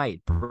dead of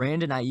night,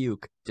 Brandon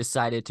Ayuk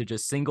decided to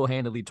just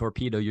single-handedly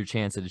torpedo your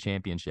chance at a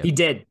championship. He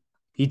did.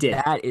 He did.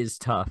 That is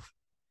tough.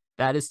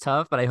 That is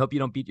tough, but I hope you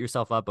don't beat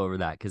yourself up over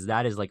that because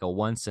that is like a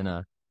once in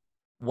a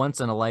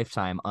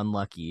lifetime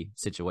unlucky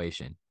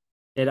situation.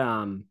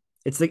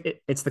 It's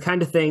the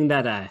kind of thing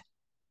that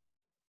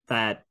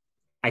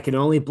I can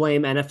only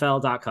blame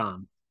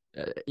NFL.com.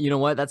 You know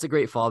what? That's a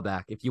great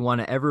fallback if you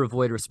want to ever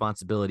avoid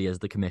responsibility as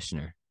the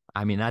commissioner.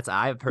 I mean, I've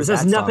heard This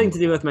has that song nothing to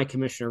do before. with my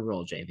commissioner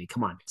role, JV.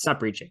 Come on,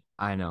 stop reaching.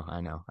 I know.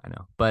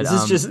 But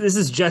This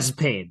is just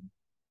pain.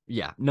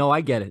 yeah, no, I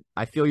get it.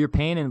 I feel your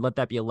pain, and let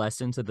that be a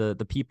lesson to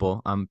the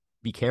people.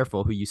 Be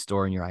careful who you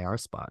store in your IR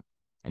spot,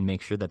 and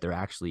make sure that they're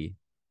actually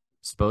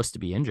supposed to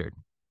be injured.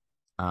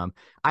 I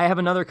have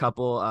another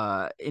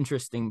couple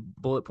interesting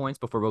bullet points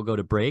before we'll go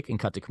to break and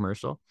cut to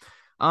commercial.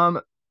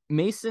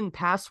 Mason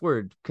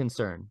password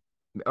concern,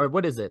 or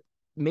what is it?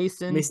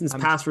 Mason's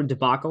password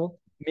debacle.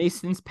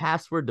 Mason's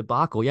password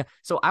debacle. Yeah.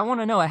 So I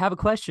want to know. I have a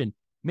question.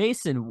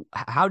 Mason,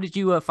 how did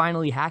you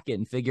finally hack it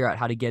and figure out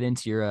how to get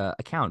into your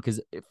account? Because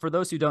for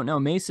those who don't know,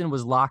 Mason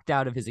was locked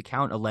out of his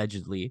account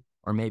allegedly,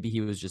 or maybe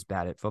he was just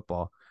bad at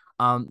football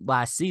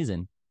last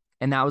season.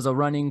 And that was a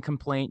running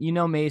complaint. You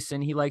know,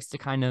 Mason, he likes to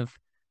kind of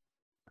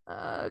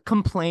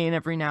complain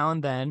every now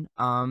and then.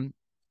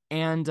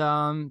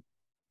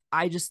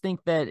 I just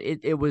think that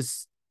it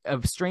was a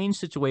strange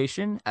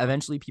situation.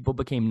 Eventually, people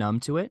became numb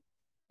to it.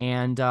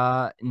 And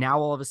now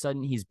all of a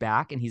sudden he's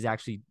back and he's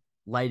actually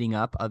lighting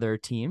up other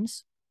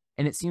teams.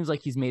 And it seems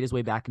like he's made his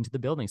way back into the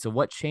building. So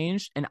what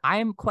changed? And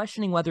I'm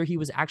questioning whether he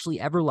was actually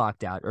ever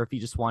locked out or if he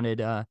just wanted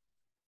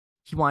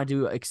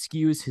to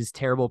excuse his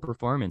terrible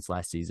performance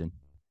last season.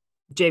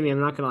 Jamie, I'm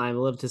not gonna lie, I'm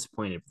a little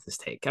disappointed with this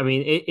take. I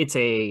mean, it's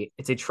a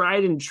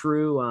tried and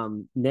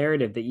true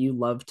narrative that you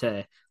love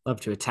to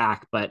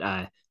attack, but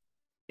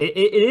it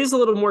is a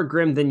little more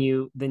grim than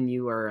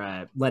you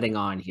are letting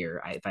on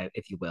here,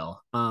 if you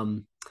will.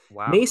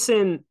 Wow.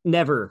 Mason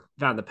never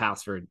found the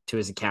password to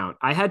his account.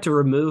 I had to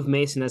remove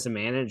Mason as a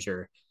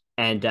manager,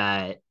 and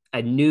a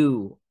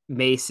new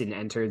Mason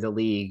entered the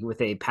league with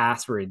a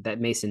password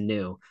that Mason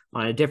knew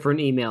on a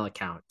different email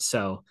account.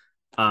 So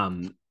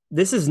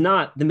this is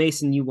not the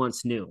Mason you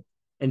once knew,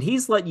 and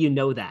he's let you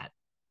know that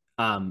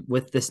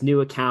with this new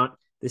account,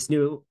 this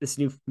new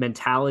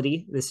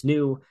mentality, this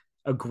new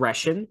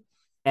aggression.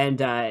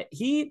 And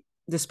he,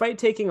 despite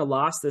taking a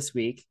loss this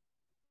week,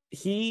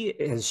 he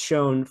has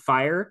shown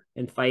fire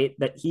and fight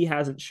that he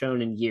hasn't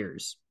shown in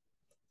years.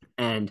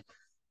 And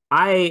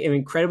I am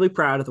incredibly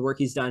proud of the work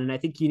he's done. And I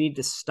think you need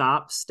to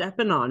stop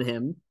stepping on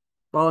him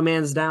while a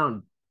man's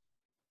down.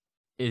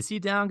 Is he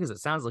down? Because it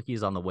sounds like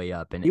he's on the way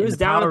up. And he was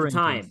down at the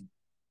time.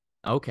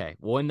 Okay.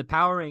 Well, in the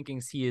power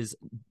rankings, he is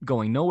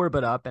going nowhere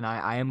but up. And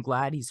I am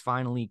glad he's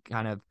finally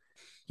kind of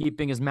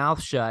keeping his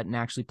mouth shut and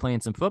actually playing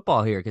some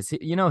football here because,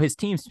 you know, his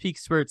team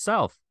speaks for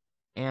itself.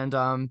 And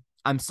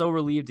I'm so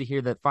relieved to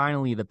hear that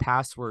finally the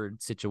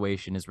password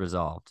situation is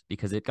resolved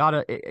because it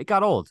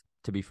got old,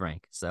 to be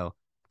frank. So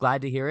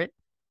glad to hear it.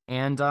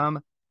 And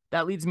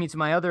that leads me to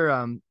my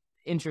other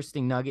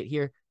interesting nugget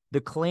here.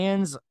 The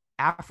clan's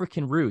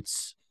African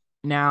roots.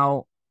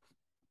 Now,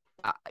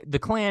 the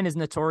clan is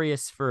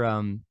notorious for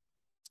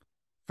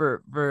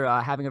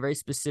having a very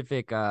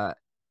specific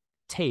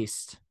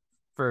taste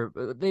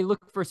they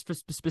look for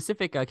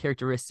specific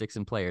characteristics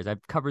in players.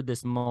 I've covered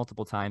this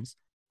multiple times,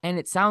 and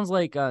it sounds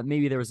like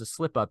maybe there was a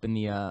slip up in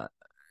the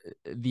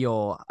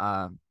old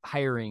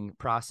hiring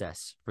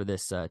process for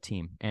this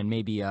team. And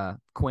maybe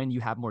Quinn,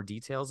 you have more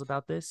details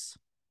about this?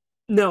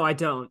 No, I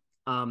don't.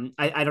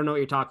 I don't know what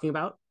you're talking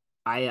about.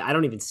 I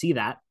don't even see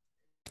that.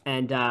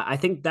 And I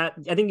think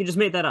you just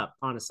made that up,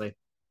 honestly.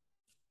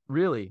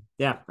 Really?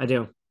 Yeah, I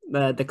do.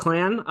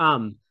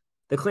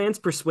 The clan's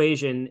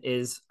persuasion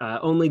is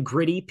only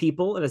gritty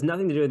people. It has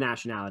nothing to do with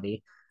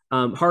nationality.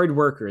 Hard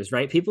workers,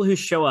 right? People who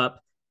show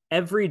up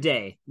every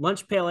day,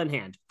 lunch pail in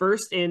hand,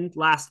 first in,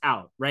 last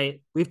out,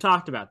 right? We've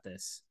talked about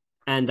this.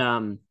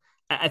 And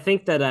I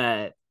think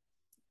that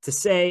to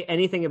say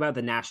anything about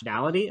the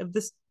nationality of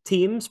this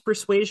team's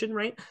persuasion,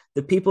 right?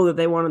 The people that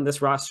they want on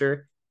this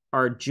roster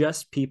are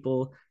just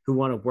people who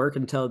want to work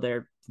until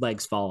their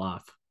legs fall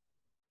off.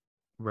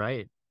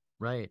 Right.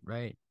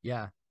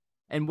 Yeah.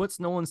 And what's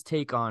Nolan's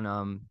take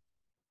on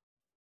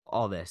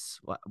all this?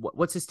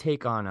 What's his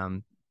take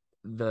on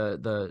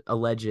the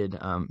alleged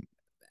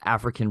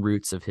African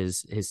roots of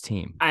his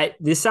team?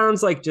 This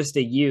sounds like just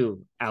a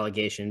you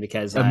allegation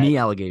because A me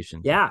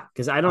allegation. Yeah,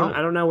 because I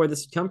don't know where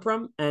this would come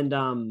from, and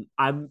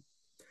I'm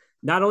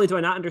not only do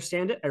I not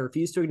understand it, I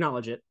refuse to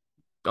acknowledge it.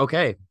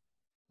 Okay.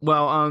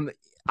 Well,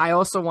 I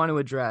also want to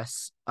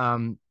address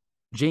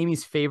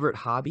Jamie's favorite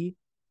hobby.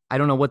 I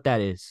don't know what that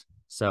is.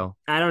 So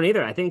I don't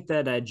either. I think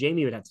that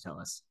Jamie would have to tell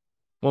us.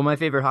 Well, my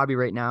favorite hobby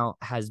right now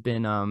has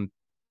been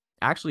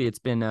actually it's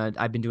been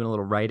I've been doing a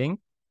little writing.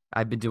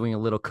 I've been doing a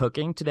little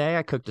cooking today.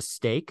 I cooked a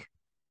steak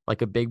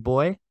like a big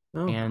boy.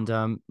 Oh,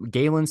 And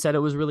Galen said it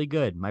was really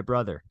good, my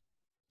brother.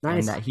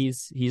 nice. And that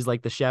he's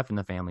like the chef in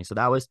the family. So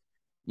that was,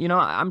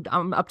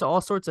 I'm up to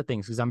all sorts of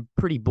things because I'm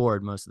pretty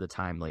bored most of the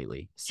time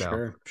lately.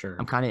 So Sure.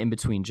 I'm kind of in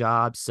between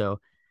jobs. So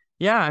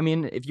yeah, I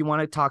mean, if you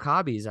want to talk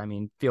hobbies, I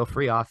mean, feel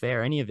free off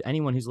air.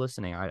 Anyone who's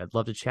listening, I'd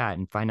love to chat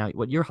and find out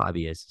what your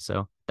hobby is.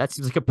 So that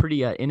seems like a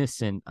pretty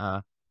innocent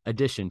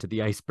addition to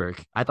the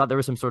iceberg. I thought there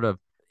was some sort of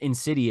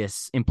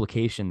insidious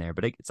implication there,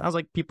 but it sounds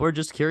like people are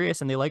just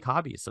curious and they like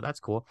hobbies. So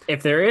that's cool.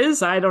 If there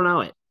is, I don't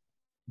know it.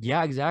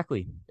 Yeah,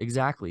 exactly.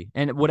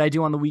 And what I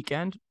do on the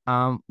weekend,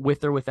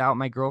 with or without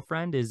my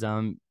girlfriend is,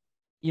 I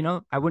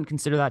wouldn't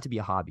consider that to be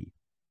a hobby.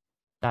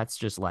 That's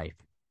just life.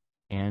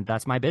 And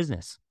that's my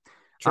business.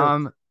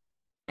 True.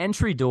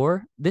 Entry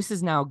door. This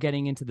is now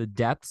getting into the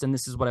depths, and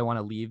this is what I want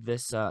to leave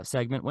this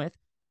segment with.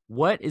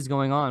 What is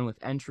going on with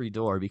entry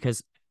door?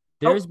 Because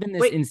there's been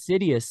this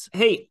insidious.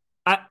 Hey,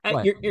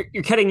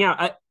 you're cutting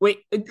out.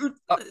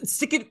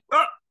 Stick it.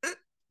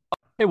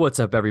 Hey,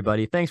 what's up,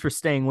 everybody? Thanks for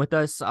staying with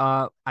us.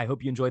 I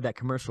hope you enjoyed that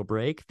commercial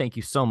break. Thank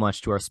you so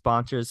much to our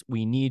sponsors.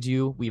 We need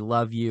you, we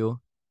love you,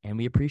 and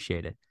we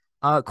appreciate it.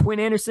 Quinn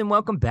Anderson,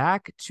 welcome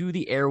back to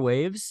the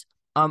airwaves.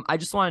 I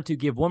just wanted to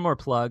give one more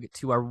plug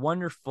to our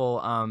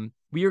wonderful.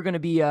 We are going to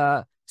be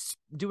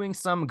doing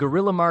some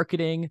guerrilla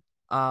marketing.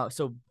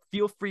 So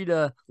feel free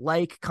to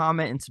like,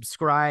 comment, and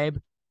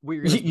subscribe.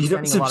 We're going to be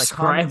sending a lot of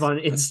comments on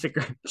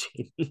Instagram,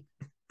 Jamie.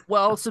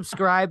 Well,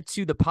 subscribe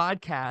to the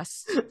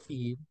podcast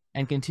feed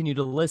and continue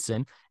to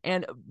listen,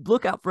 and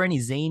look out for any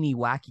zany,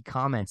 wacky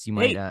comments you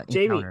might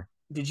Jamie, encounter.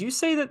 Did you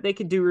say that they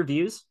could do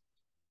reviews?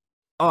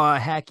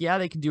 Heck yeah,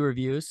 they can do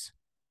reviews.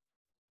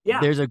 Yeah,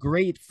 there's a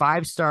great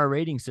 5-star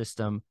rating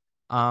system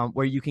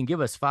where you can give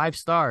us 5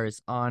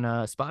 stars on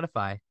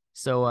Spotify.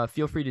 So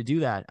feel free to do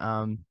that.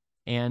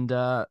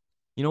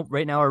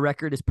 Right now our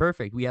record is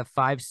perfect. We have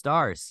 5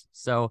 stars.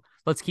 So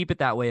let's keep it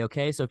that way,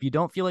 okay? So if you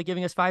don't feel like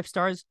giving us 5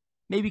 stars,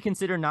 maybe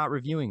consider not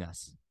reviewing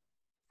us.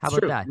 How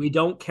about that? We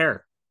don't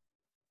care.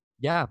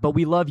 Yeah, but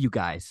we love you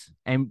guys,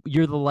 and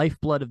you're the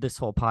lifeblood of this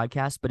whole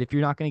podcast. But if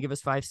you're not going to give us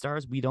 5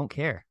 stars, we don't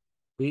care.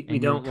 We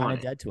don't kind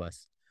of dead to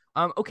us.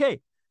 Okay,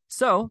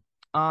 so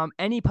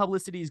any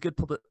publicity is good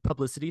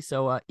publicity.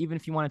 So even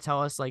if you want to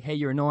tell us like, hey,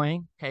 you're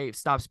annoying, hey,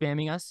 stop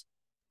spamming us,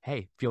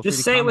 hey, feel free to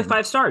say it with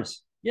 5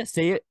 stars. Yeah,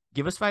 say it.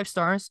 Give us 5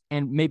 stars,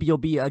 and maybe you'll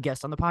be a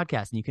guest on the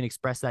podcast, and you can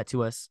express that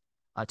to us,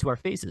 to our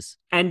faces.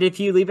 And if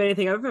you leave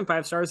anything other than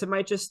 5 stars, it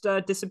might just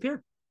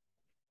disappear.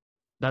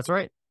 That's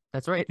right.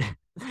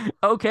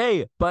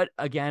 Okay. But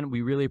again,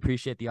 we really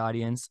appreciate the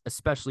audience,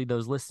 especially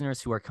those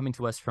listeners who are coming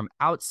to us from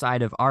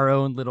outside of our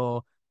own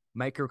little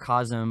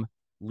microcosm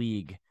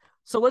league.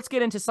 So let's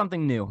get into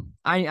something new.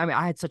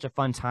 I had such a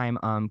fun time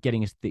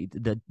getting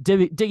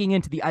digging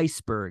into the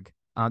iceberg.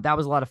 That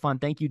was a lot of fun.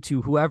 Thank you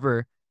to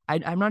whoever.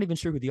 I'm not even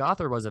sure who the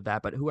author was of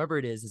that, but whoever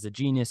it is a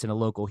genius and a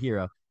local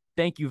hero.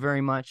 Thank you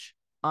very much.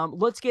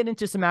 Let's get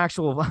into some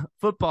actual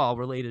football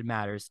related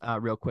matters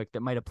real quick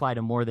that might apply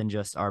to more than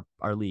just our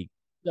league.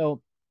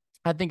 So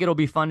I think it'll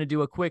be fun to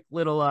do a quick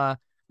little,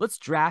 let's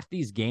draft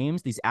these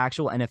games, these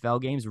actual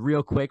NFL games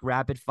real quick,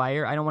 rapid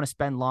fire. I don't want to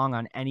spend long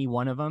on any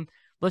one of them.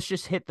 Let's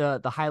just hit the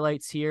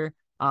highlights here.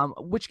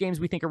 Which games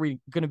we think are going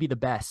to be the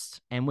best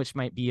and which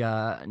might be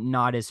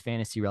not as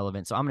fantasy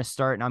relevant. So I'm going to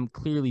start, and I'm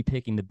clearly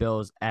picking the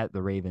Bills at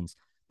the Ravens.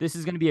 This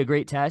is going to be a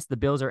great test. The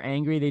Bills are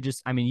angry.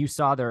 You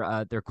saw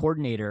their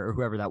coordinator or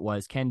whoever that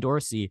was, Ken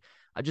Dorsey,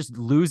 just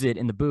lose it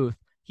in the booth.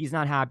 He's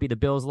not happy. The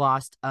Bills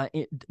lost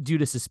due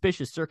to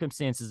suspicious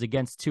circumstances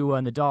against Tua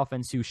and the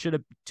Dolphins, Tua should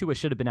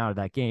have been out of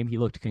that game. He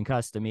looked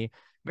concussed to me.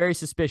 Very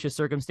suspicious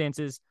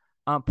circumstances.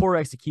 Poor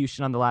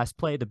execution on the last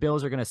play. The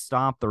Bills are going to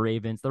stomp the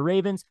Ravens. The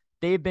Ravens,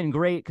 they've been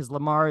great because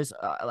Lamar's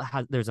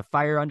there's a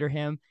fire under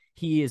him.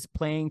 He is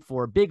playing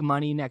for big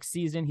money next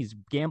season. He's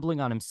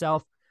gambling on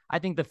himself. I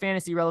think the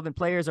fantasy relevant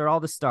players are all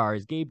the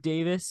stars. Gabe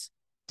Davis,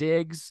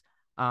 Diggs,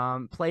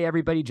 play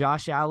everybody.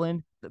 Josh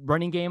Allen, the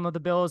running game of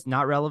the Bills,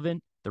 not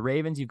relevant. The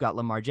Ravens, you've got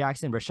Lamar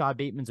Jackson. Rashad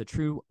Bateman's a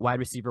true wide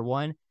receiver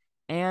one.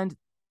 And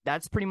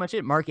that's pretty much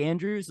it. Mark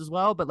Andrews as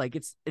well. But like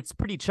it's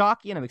pretty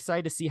chalky, and I'm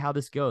excited to see how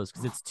this goes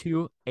because it's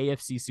two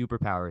AFC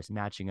superpowers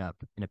matching up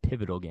in a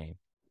pivotal game.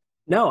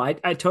 No,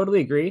 I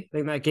totally agree. I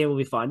think that game will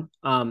be fun.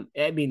 I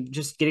mean,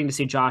 just getting to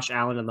see Josh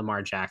Allen and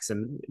Lamar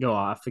Jackson go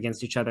off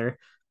against each other.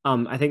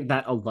 I think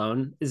that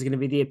alone is going to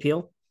be the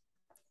appeal.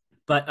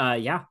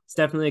 But yeah, it's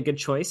definitely a good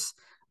choice.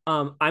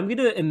 I'm going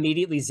to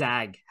immediately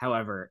zag,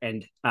 however,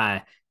 and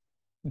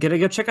gonna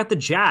go check out the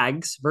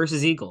Jags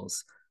versus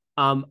Eagles.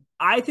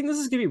 I think this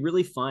is gonna be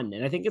really fun,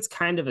 and I think it's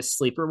kind of a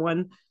sleeper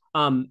one.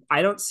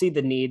 I don't see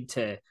the need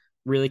to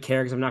really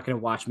care because I'm not gonna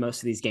watch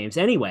most of these games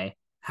anyway.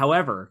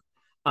 However,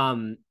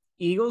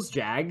 Eagles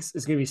Jags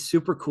is gonna be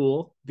super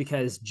cool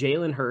because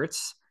Jalen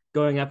Hurts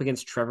going up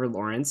against Trevor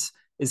Lawrence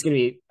is gonna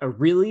be a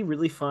really,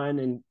 really fun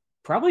and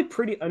probably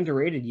pretty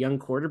underrated young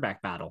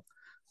quarterback battle.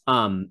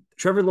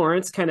 Trevor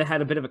Lawrence kind of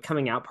had a bit of a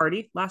coming out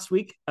party last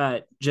week,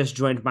 just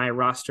joined my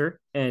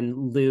roster in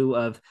lieu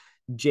of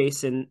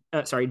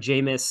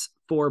Jameis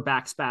for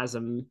back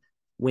spasm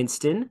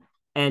Winston.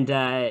 And,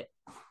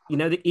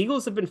 the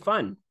Eagles have been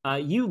fun.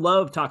 You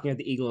love talking about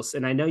the Eagles,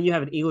 and I know you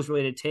have an Eagles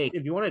related take.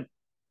 If you want to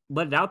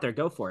let it out there,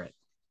 go for it.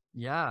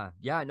 Yeah.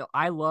 No,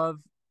 I love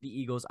the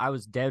Eagles. I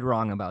was dead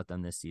wrong about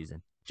them this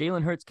season.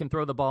 Jalen Hurts can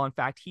throw the ball. In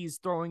fact, he's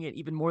throwing it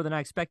even more than I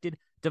expected.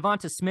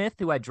 Devonta Smith,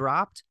 who I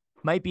dropped,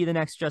 might be the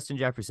next Justin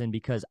Jefferson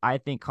because I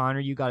think, Connor,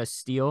 you got to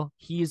steal.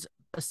 He's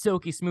a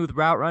silky smooth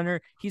route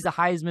runner. He's a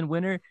Heisman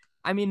winner.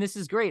 I mean, this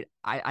is great.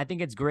 I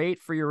think it's great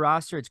for your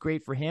roster. It's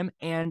great for him.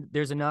 And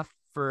there's enough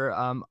for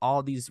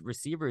all these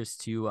receivers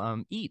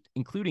to eat,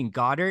 including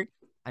Goddard.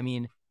 I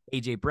mean,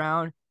 A.J.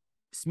 Brown,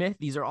 Smith.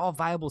 These are all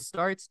viable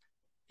starts.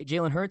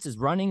 Jalen Hurts is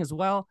running as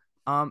well.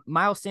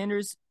 Miles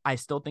Sanders, I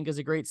still think is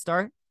a great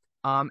start.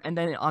 And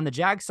then on the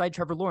Jags side,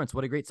 Trevor Lawrence,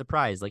 what a great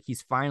surprise. Like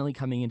he's finally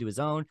coming into his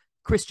own.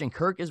 Christian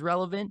Kirk is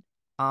relevant.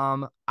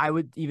 I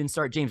would even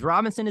start James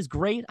Robinson is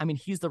great. I mean,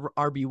 he's the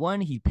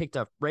RB1. He picked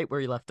up right where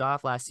he left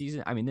off last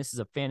season. I mean, this is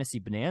a fantasy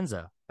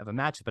bonanza of a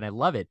matchup, and I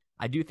love it.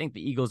 I do think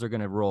the Eagles are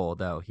going to roll,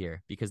 though,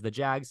 here because the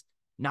Jags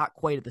not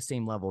quite at the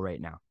same level right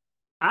now.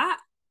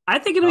 I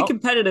think it'll be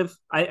competitive.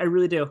 I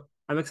really do.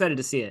 I'm excited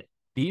to see it.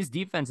 These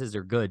defenses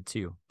are good,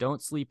 too.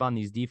 Don't sleep on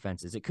these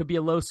defenses. It could be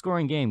a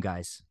low-scoring game,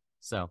 guys.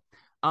 So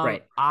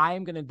right.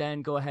 I'm going to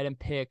then go ahead and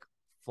pick,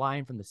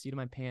 flying from the seat of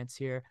my pants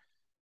here,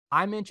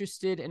 I'm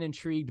interested and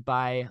intrigued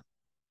by,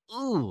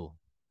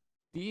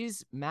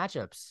 these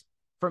matchups.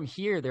 From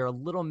here, they're a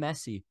little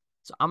messy.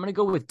 So I'm going to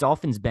go with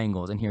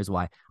Dolphins-Bengals, and here's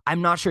why.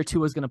 I'm not sure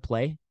Tua's going to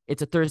play.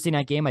 It's a Thursday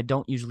night game. I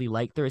don't usually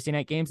like Thursday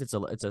night games. It's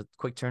a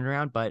quick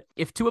turnaround, but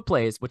if Tua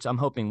plays, which I'm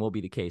hoping will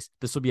be the case,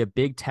 this will be a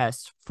big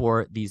test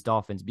for these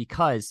Dolphins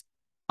because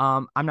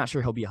I'm not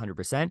sure he'll be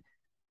 100%.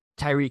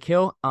 Tyreek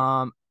Hill,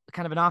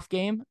 kind of an off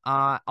game.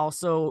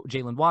 Also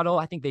Jalen Waddle.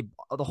 I think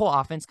the whole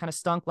offense kind of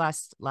stunk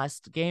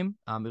last game.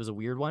 It was a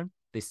weird one.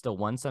 They still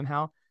won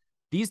somehow.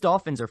 These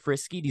Dolphins are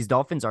frisky. These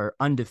Dolphins are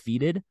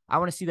undefeated. I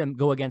want to see them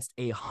go against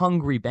a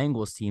hungry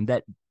Bengals team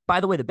that,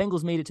 by the way, the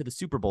Bengals made it to the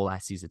Super Bowl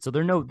last season. So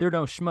they're no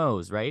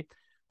schmoes, right?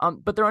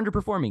 But they're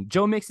underperforming.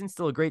 Joe Mixon's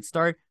still a great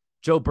start.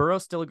 Joe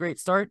Burrow's still a great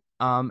start.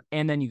 And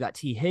then you got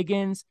T.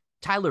 Higgins.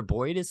 Tyler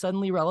Boyd is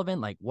suddenly relevant.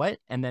 Like what?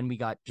 And then we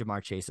got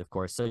Jamar Chase, of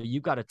course. So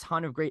you've got a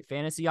ton of great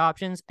fantasy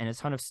options and a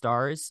ton of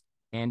stars.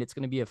 And it's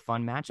going to be a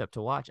fun matchup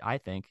to watch, I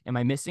think. Am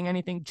I missing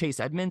anything? Chase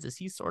Edmonds, is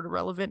he sort of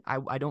relevant?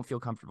 I don't feel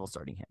comfortable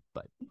starting him,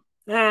 but.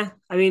 I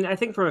mean, I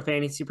think from a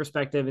fantasy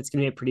perspective, it's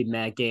going to be a pretty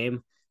mad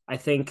game. I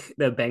think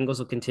the Bengals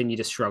will continue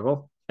to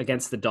struggle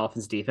against the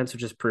Dolphins defense,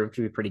 which has proved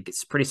to be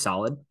pretty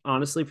solid,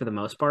 honestly, for the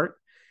most part.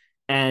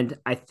 And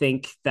I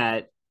think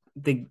that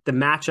the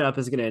matchup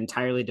is going to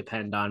entirely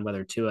depend on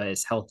whether Tua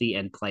is healthy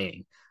and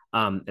playing,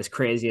 as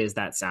crazy as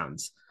that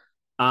sounds.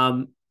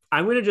 I'm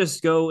going to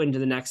just go into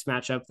the next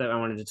matchup that I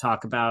wanted to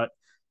talk about.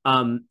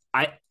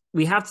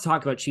 We have to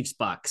talk about Chiefs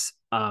Bucks.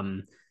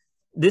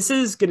 This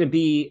is going to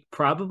be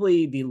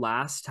probably the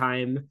last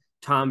time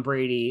Tom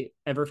Brady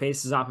ever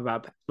faces off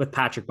with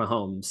Patrick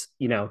Mahomes.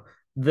 You know,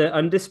 the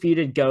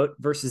undisputed GOAT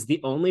versus the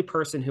only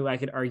person who I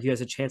could argue has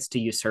a chance to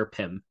usurp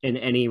him in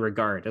any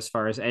regard, as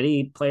far as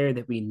any player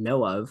that we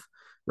know of,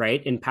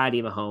 right? In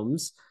Patty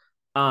Mahomes.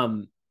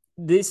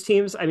 These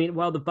teams, I mean,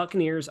 while the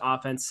Buccaneers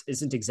offense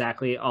isn't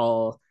exactly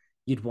all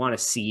you'd want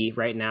to see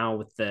right now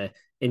with the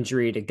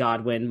injury to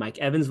Godwin, Mike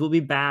Evans will be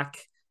back.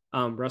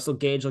 Russell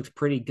Gage looks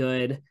pretty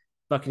good.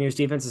 Buccaneers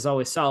defense is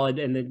always solid,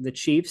 and the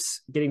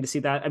Chiefs getting to see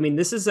that. I mean,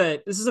 this is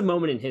a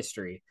moment in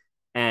history,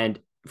 and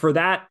for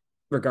that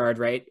regard,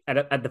 right?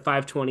 At the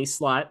 5:20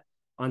 slot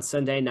on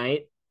Sunday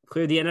night.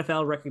 Clear the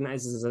NFL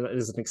recognizes it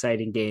as an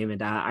exciting game,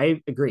 and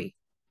I agree.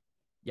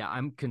 Yeah,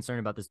 I'm concerned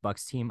about this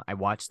Bucks team. I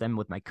watched them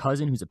with my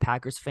cousin, who's a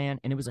Packers fan,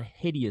 and it was a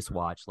hideous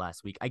watch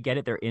last week. I get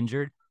it; they're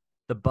injured.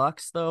 The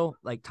Bucks, though,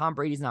 like Tom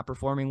Brady's not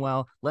performing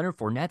well. Leonard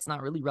Fournette's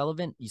not really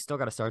relevant. You still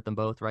got to start them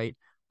both, right?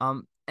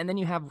 And then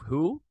you have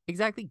who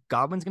exactly?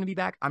 Godwin's going to be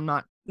back. I'm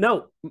not.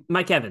 No,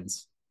 Mike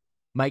Evans.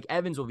 Mike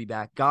Evans will be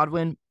back.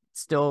 Godwin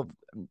still,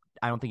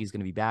 I don't think he's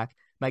going to be back.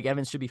 Mike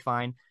Evans should be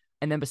fine.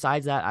 And then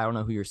besides that, I don't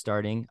know who you're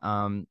starting.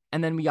 And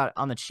then we got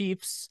on the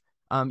Chiefs.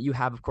 You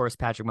have, of course,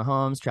 Patrick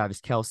Mahomes,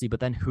 Travis Kelce, but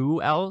then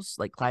who else?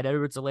 Like Clyde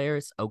Edwards-Helaire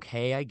is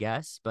okay, I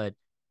guess, but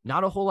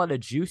not a whole lot of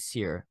juice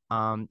here.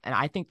 And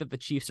I think that the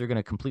Chiefs are going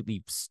to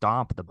completely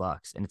stomp the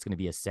Bucks, and it's going to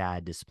be a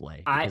sad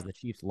display because the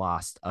Chiefs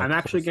lost. I'm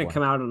actually going to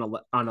come out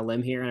on a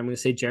limb here, and I'm going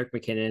to say Jerick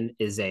McKinnon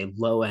is a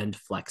low end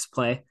flex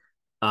play,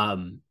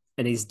 and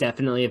he's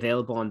definitely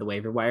available on the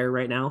waiver wire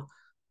right now.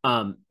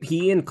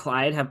 He and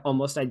Clyde have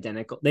almost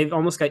identical. They've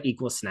almost got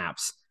equal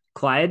snaps.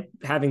 Clyde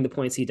having the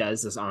points he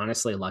does is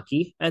honestly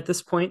lucky at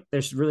this point.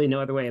 There's really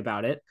no other way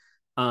about it.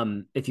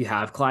 If you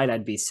have Clyde,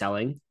 I'd be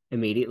selling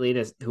immediately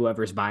to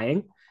whoever's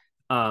buying.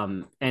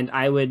 And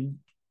I would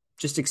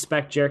just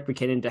expect Jerick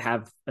McKinnon to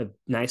have a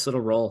nice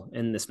little role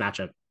in this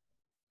matchup.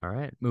 All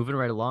right, moving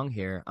right along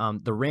here.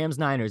 The Rams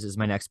Niners is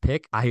my next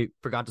pick. I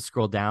forgot to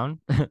scroll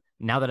down.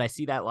 Now that I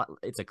see that,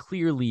 it's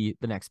clearly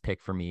the next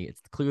pick for me.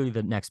 It's clearly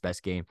the next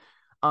best game.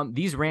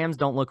 These Rams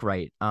don't look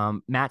right.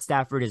 Matt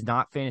Stafford is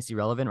not fantasy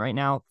relevant right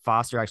now.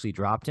 Foster actually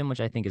dropped him, which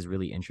I think is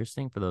really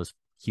interesting for those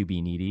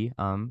QB needy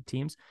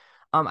teams.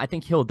 I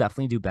think he'll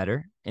definitely do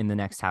better in the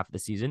next half of the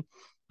season.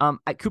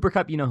 At Cooper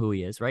Kupp, you know who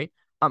he is, right?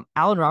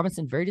 Allen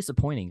Robinson, very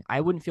disappointing.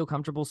 I wouldn't feel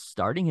comfortable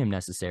starting him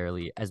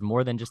necessarily as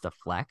more than just a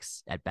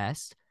flex at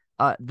best.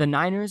 The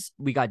Niners,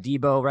 we got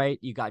Debo, right?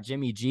 You got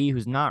Jimmy G,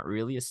 who's not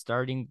really a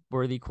starting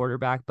worthy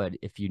quarterback, but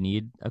if you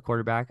need a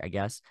quarterback, I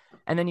guess.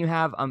 And then you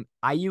have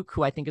Ayuk,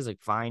 who I think is a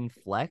fine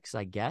flex,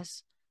 I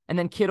guess. And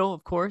then Kittle,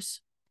 of course.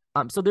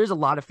 So there's a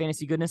lot of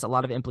fantasy goodness, a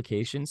lot of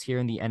implications here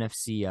in the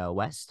NFC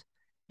West.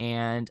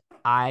 And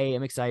I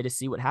am excited to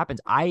see what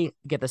happens. I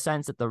get the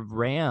sense that the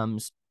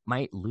Rams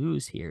might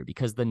lose here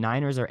because the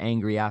Niners are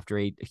angry after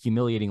a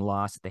humiliating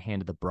loss at the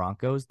hand of the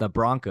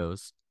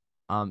Broncos.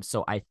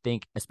 So I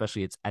think,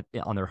 especially it's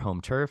on their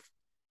home turf.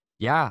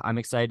 Yeah, I'm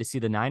excited to see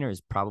the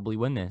Niners probably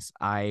win this.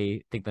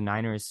 I think the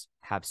Niners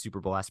have Super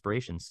Bowl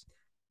aspirations.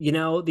 You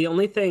know, the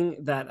only thing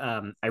that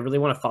I really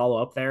want to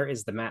follow up there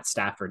is the Matt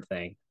Stafford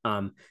thing.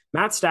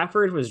 Matt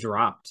Stafford was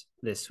dropped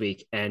this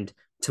week. And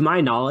to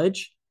my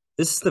knowledge,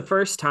 this is the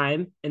first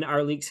time in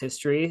our league's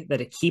history that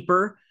a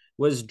keeper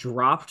was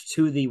dropped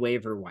to the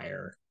waiver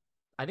wire.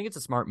 I think it's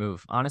a smart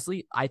move.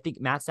 Honestly, I think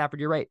Matt Stafford,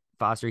 you're right.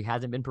 Foster, he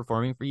hasn't been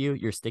performing for you.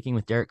 You're sticking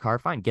with Derek Carr.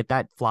 Fine. Get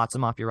that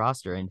flotsam off your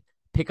roster and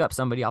pick up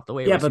somebody off the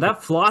waiver. Yeah, but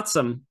that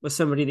flotsam was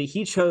somebody that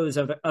he chose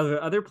of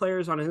other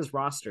players on his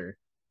roster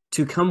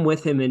to come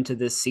with him into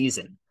this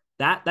season.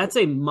 That's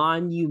a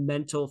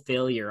monumental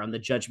failure on the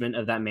judgment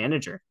of that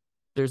manager.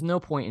 There's no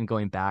point in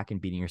going back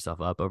and beating yourself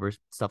up over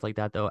stuff like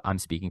that, though. I'm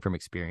speaking from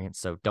experience,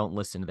 so don't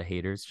listen to the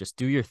haters. Just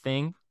do your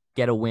thing,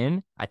 get a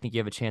win. I think you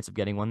have a chance of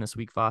getting one this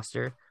week,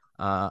 Foster.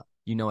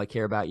 You know I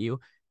care about you.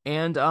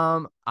 And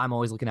I'm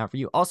always looking out for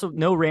you. Also,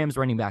 no Rams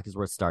running back is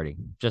worth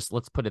starting. Just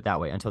let's put it that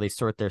way until they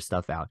sort their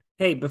stuff out.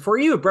 Hey, before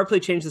you abruptly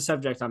change the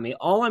subject on me,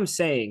 all I'm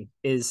saying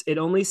is it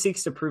only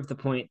seeks to prove the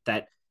point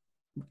that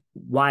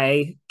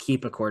why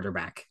keep a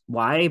quarterback?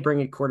 Why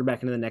bring a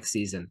quarterback into the next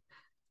season?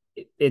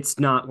 It's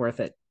not worth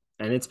it.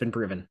 And it's been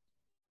proven.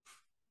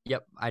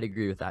 Yep, I'd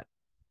agree with that.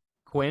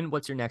 Quinn,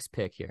 what's your next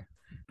pick here?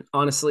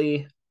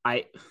 Honestly,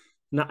 there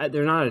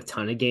are not a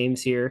ton of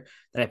games here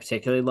that I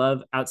particularly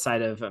love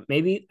outside of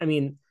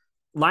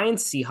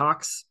Lions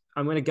Seahawks.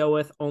 I'm going to go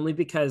with only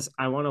because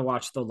I want to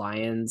watch the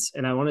Lions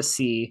and I want to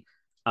see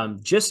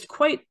just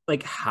quite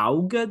like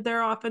how good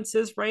their offense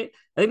is, right?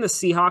 I think the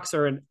Seahawks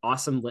are an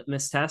awesome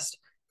litmus test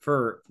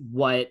for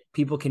what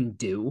people can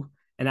do.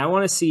 And I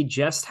want to see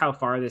just how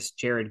far this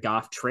Jared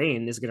Goff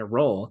train is going to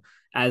roll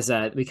as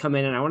we come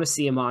in. And I want to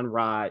see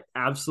Amon-Ra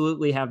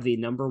absolutely have the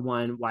number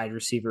one wide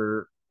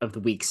receiver of the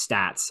week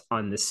stats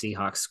on the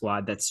Seahawks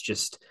squad. That's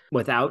just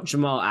without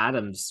Jamal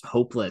Adams,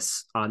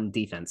 hopeless on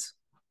defense.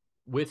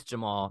 With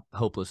Jamal,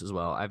 hopeless as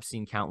well. I've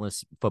seen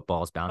countless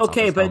footballs bounce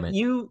okay, off his but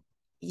helmet.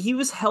 he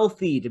was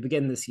healthy to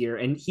begin this year,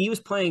 and he was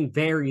playing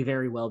very,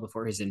 very well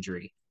before his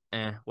injury.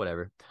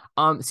 Whatever.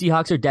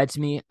 Seahawks are dead to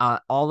me.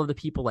 All of the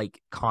people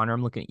like Connor,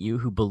 I'm looking at you,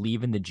 who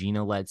believe in the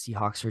Geno-led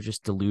Seahawks are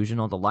just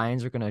delusional. The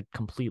Lions are going to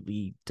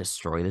completely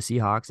destroy the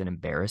Seahawks and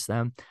embarrass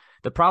them.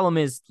 The problem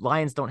is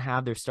Lions don't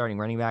have their starting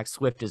running back.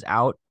 Swift is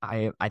out.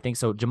 I think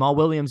so. Jamal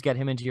Williams, get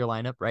him into your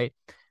lineup, right?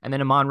 And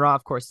then Amon-Ra,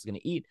 of course, is going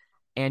to eat.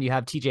 And you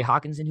have TJ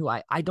Hawkinson, who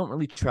I don't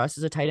really trust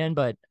as a tight end,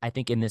 but I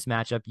think in this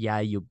matchup, yeah,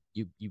 you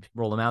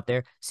roll him out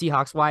there.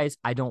 Seahawks wise,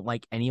 I don't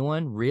like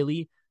anyone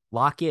really.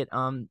 Lockett,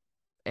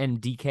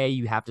 and DK,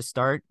 you have to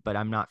start, but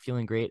I'm not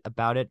feeling great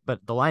about it.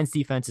 But the Lions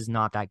defense is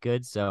not that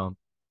good, so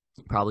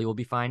probably will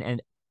be fine.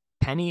 And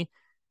Penny,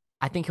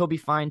 I think he'll be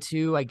fine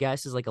too, I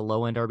guess, is like a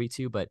low end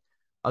RB2. But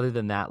other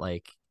than that,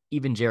 like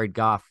even Jared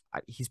Goff,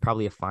 he's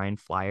probably a fine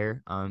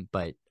flyer.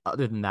 But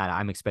other than that,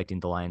 I'm expecting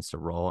the Lions to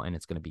roll, and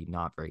it's going to be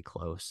not very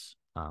close.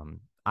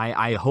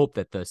 I hope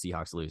that the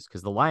Seahawks lose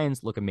because the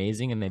Lions look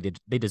amazing and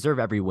they deserve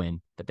every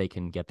win that they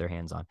can get their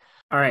hands on.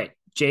 All right,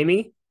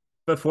 Jamie.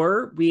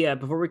 Before we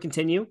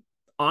continue,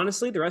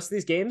 honestly, the rest of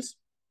these games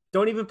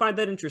don't even find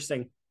that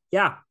interesting.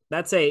 Yeah,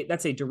 that's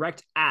a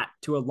direct at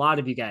to a lot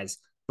of you guys.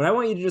 But I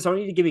want you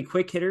to give me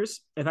quick hitters.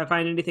 If I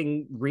find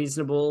anything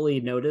reasonably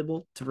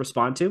notable to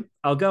respond to,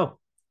 I'll go.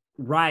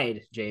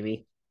 Ride,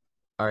 Jamie.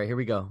 All right, here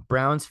we go.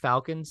 Browns,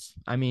 Falcons.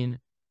 I mean,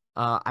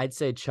 I'd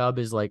say Chubb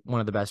is like one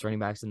of the best running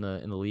backs in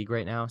the league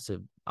right now. So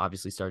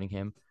obviously starting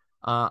him.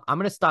 I'm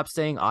gonna stop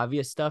saying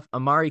obvious stuff.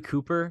 Amari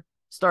Cooper,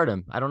 start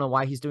him. I don't know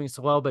why he's doing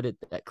so well, but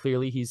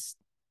clearly he's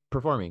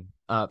performing.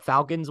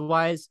 Falcons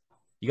wise,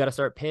 you got to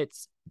start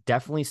Pitts.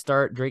 Definitely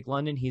start Drake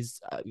London. He's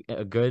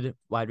a good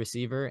wide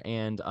receiver,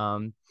 and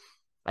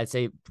I'd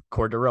say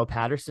Cordero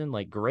Patterson,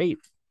 like great.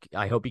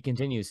 I hope he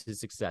continues his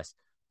success.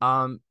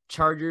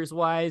 Chargers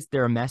wise,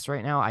 they're a mess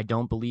right now. I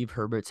don't believe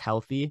Herbert's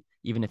healthy,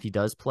 even if he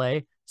does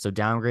play. So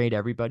downgrade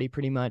everybody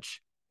pretty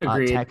much.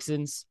 Agreed.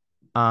 Texans.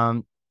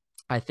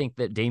 I think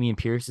that Dameon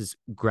Pierce is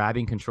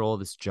grabbing control of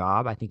this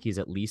job. I think he's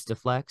at least a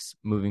flex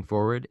moving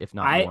forward, if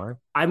not more.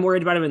 I'm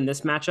worried about him in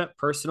this matchup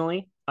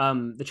personally.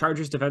 The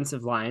Chargers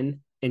defensive line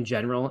in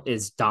general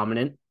is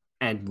dominant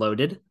and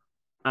loaded.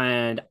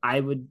 And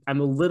I'm a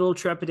little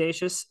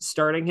trepidatious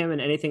starting him in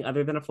anything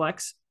other than a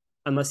flex,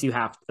 unless you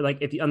have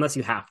unless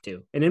you have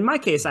to. And in my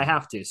case, I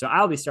have to. So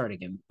I'll be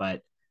starting him.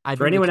 But I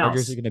for think anyone the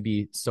Chargers else, are going to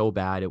be so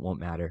bad it won't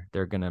matter.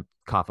 They're going to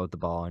cough out the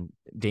ball, and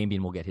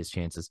Damian will get his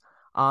chances.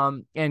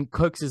 And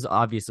Cooks is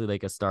obviously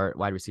like a start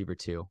wide receiver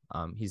too.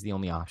 He's the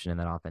only option in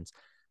that offense.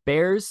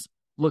 Bears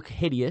look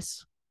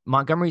hideous.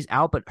 Montgomery's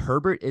out, but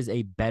Herbert is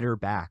a better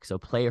back. So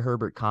play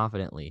Herbert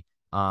confidently,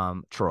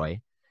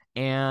 Troy.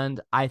 And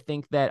I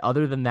think that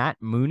other than that,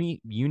 Mooney,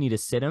 you need to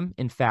sit him.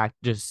 In fact,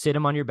 just sit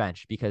him on your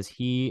bench because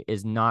he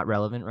is not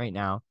relevant right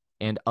now.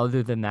 And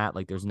other than that,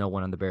 like there's no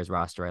one on the Bears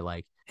roster I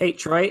like. hey,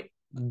 Troy,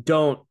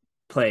 don't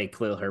play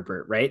Khalil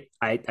Herbert, right?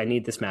 I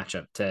need this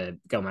matchup to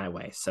go my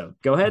way. So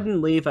go ahead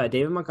and leave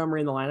David Montgomery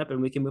in the lineup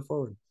and we can move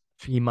forward.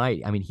 He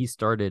might. I mean, he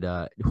started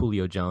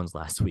Julio Jones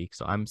last week,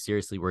 so I'm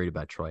seriously worried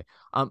about Troy.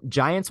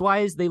 Giants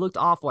wise, they looked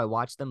awful. I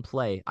watched them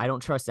play. I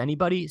don't trust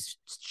anybody.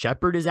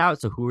 Shepard is out,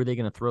 so who are they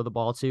going to throw the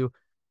ball to?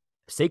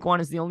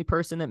 Saquon is the only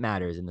person that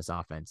matters in this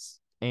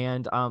offense.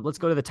 And let's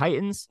go to the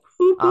Titans.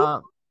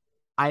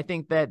 I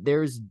think that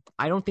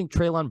I don't think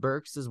Treylon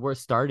Burks is worth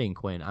starting,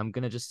 Quinn. I'm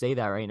going to just say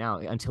that right now.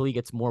 Until he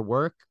gets more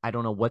work, I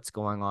don't know what's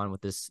going on with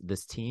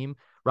this team.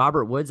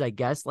 Robert Woods, I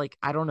guess, like,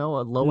 I don't know,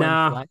 a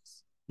low-end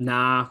flex.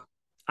 Nah.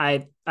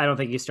 I don't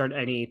think you start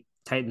any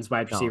Titans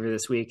wide receiver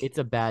this week. It's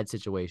a bad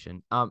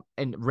situation. And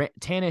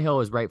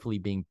Tannehill is rightfully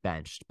being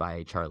benched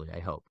by Charlie, I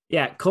hope.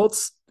 Yeah,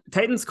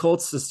 Titans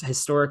Colts is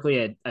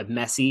historically a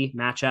messy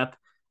matchup.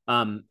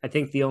 I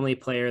think the only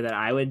player that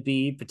I would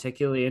be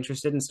particularly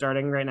interested in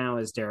starting right now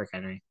is Derrick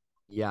Henry.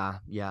 Yeah,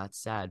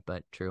 it's sad,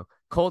 but true.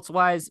 Colts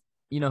wise,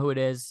 you know who it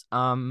is.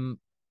 And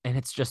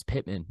it's just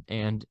Pittman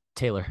and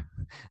Taylor.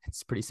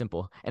 It's pretty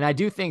simple. And I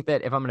do think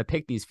that if I'm going to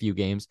pick these few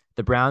games,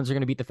 the Browns are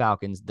going to beat the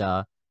Falcons.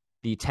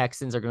 The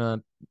Texans are going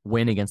to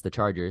win against the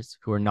Chargers,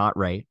 who are not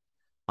right.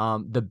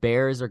 The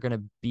Bears are going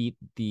to beat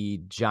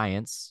the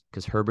Giants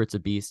because Herbert's a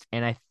beast.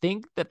 And I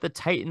think that the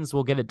Titans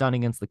will get it done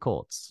against the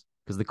Colts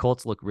because the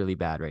Colts look really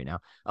bad right now.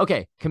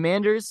 Okay,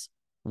 Commanders.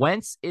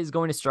 Wentz is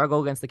going to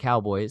struggle against the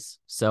Cowboys.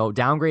 So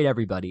downgrade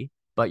everybody.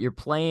 But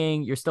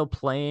you're still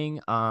playing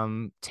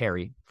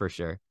Terry for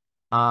sure.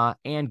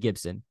 And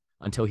Gibson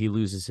until he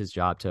loses his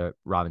job to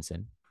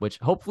Robinson, which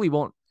hopefully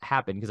won't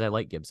happen because I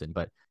like Gibson.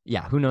 But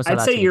yeah, who knows how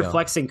I'd say you're go.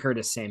 flexing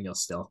Curtis Samuel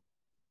still.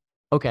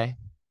 Okay.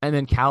 And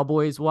then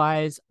Cowboys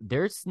wise,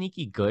 they're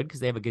sneaky good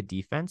because they have a good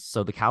defense.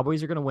 So the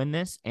Cowboys are going to win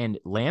this. And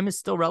Lamb is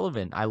still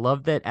relevant. I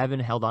love that Evan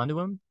held on to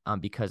him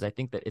because I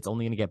think that it's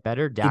only going to get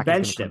better. Dak is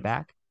going to come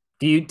back.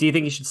 Do you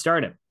think you should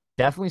start him?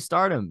 Definitely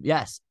start him.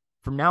 Yes.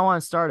 From now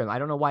on, start him. I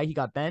don't know why he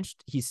got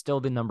benched. He's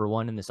still the number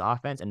one in this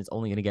offense, and it's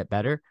only going to get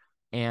better.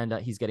 And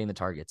he's getting the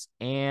targets.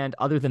 And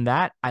other than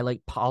that, I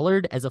like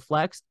Pollard as a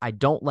flex. I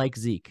don't like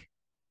Zeke.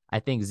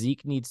 I think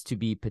Zeke needs to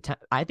be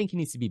I think he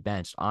needs to be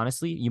benched.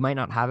 Honestly, you might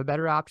not have a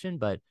better option,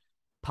 but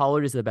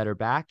Pollard is the better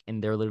back,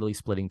 and they're literally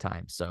splitting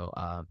time. So,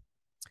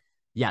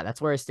 yeah, that's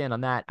where I stand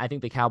on that. I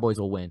think the Cowboys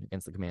will win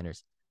against the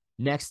Commanders.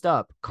 Next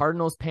up,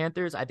 Cardinals,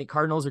 Panthers. I think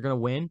Cardinals are going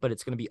to win, but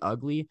it's going to be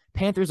ugly.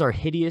 Panthers are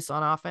hideous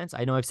on offense.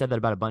 I know I've said that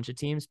about a bunch of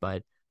teams,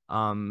 but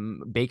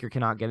Baker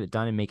cannot get it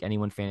done and make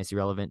anyone fantasy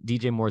relevant.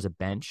 DJ Moore is a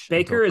bench.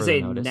 Baker is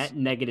a net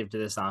negative to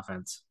this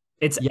offense.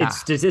 It's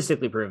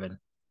statistically proven.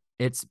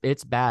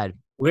 It's bad.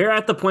 We're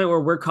at the point where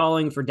we're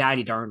calling for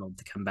Daddy Darnold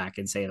to come back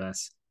and save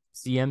us.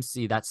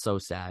 CMC, that's so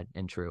sad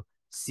and true.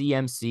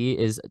 CMC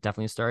is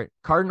definitely a start.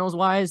 Cardinals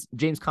wise,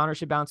 James Conner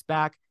should bounce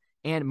back.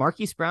 And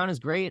Marquise Brown is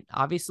great,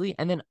 obviously.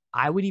 And then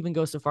I would even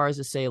go so far as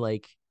to say,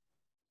 like,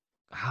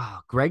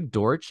 Greg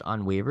Dortch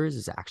on waivers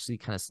is actually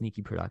kind of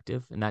sneaky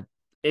productive, and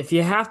If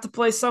you have to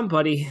play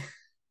somebody,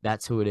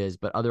 that's who it is.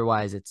 But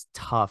otherwise, it's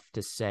tough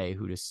to say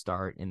who to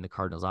start in the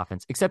Cardinals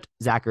offense, except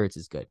Zach Ertz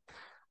is good.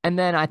 And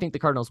then I think the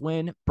Cardinals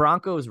win.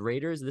 Broncos,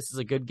 Raiders. This is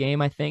a good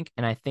game, I think.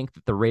 And I think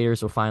that the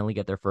Raiders will finally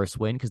get their first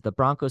win because the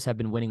Broncos have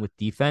been winning with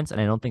defense. And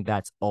I don't think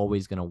that's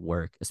always going to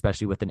work,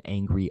 especially with an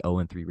angry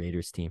 0-3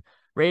 Raiders team.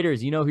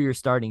 Raiders, you know who you're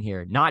starting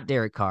here. Not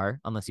Derek Carr,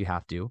 unless you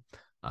have to.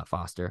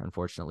 Foster,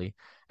 unfortunately.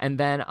 And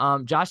then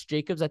Josh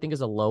Jacobs, I think,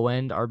 is a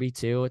low-end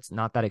RB2. It's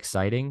not that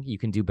exciting. You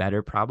can do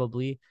better,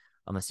 probably,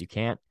 unless you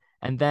can't.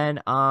 And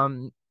then,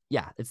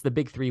 yeah, it's the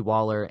big three,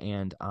 Waller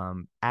and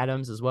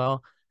Adams as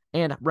well.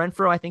 And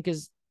Renfro, I think,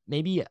 is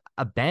maybe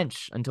a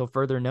bench until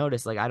further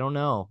notice. Like, I don't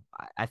know.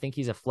 I think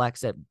he's a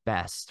flex at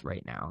best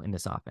right now in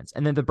this offense.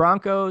 And then the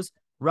Broncos,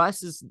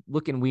 Russ is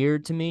looking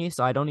weird to me,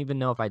 so I don't even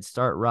know if I'd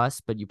start Russ,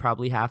 but you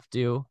probably have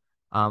to.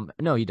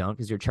 No, you don't,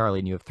 because you're Charlie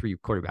and you have 3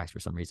 quarterbacks for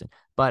some reason.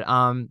 But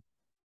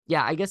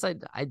yeah, I guess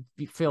I'd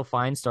feel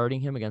fine starting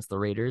him against the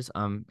Raiders.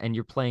 And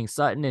you're playing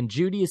Sutton, and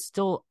Judy is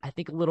still, I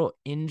think, a little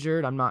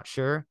injured. I'm not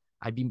sure.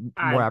 I'd be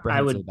more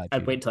apprehensive about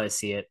Judy. I'd wait until I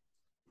see it.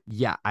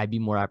 Yeah, I'd be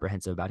more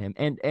apprehensive about him.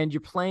 And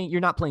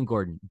you're not playing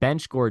Gordon.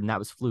 Bench Gordon. That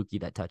was fluky,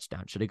 that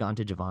touchdown. Should have gone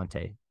to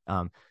Javonte.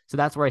 So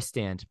that's where I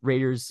stand.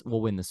 Raiders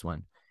will win this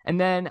one. And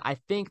then I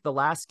think the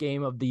last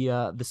game of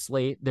the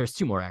slate, there's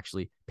 2 more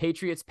actually.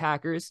 Patriots,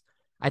 Packers.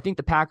 I think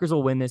the Packers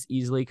will win this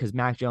easily because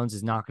Mac Jones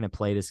is not going to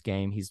play this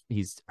game.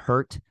 He's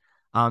hurt.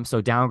 So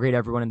downgrade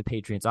everyone in the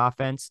Patriots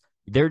offense.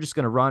 They're just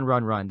going to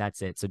run.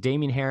 That's it. So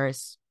Damian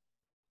Harris,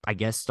 I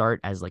guess, start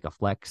as like a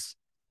flex.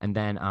 And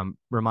then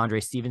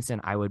Ramondre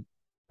Stevenson, I would,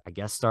 I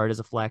guess, start as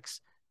a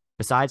flex.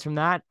 Besides from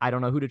that, I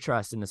don't know who to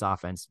trust in this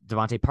offense.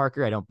 Devontae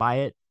Parker, I don't buy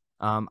it.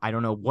 I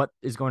don't know what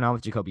is going on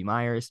with Jacoby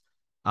Myers.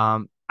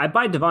 I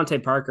buy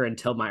Devontae Parker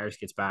until Myers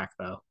gets back,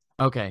 though.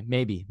 Okay,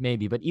 maybe.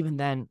 But even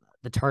then,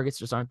 the targets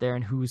just aren't there.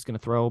 And who's going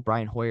to throw?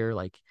 Brian Hoyer,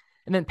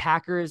 and then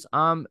Packers.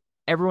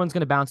 Everyone's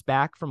going to bounce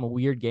back from a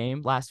weird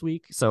game last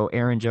week. So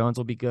Aaron Jones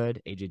will be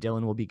good. AJ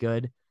Dillon will be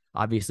good.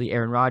 Obviously,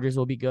 Aaron Rodgers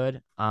will be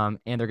good. And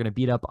they're going to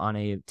beat up on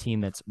a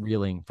team that's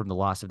reeling from the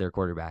loss of their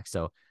quarterback.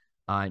 So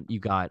you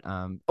got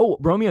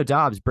Romeo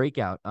Doubs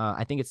breakout.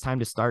 I think it's time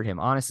to start him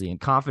honestly and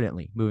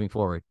confidently moving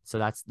forward. So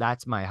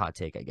that's my hot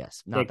take, I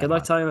guess. Yeah, good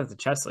luck telling him about the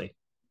Chesley.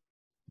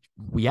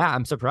 Yeah,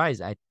 I'm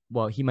surprised.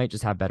 He might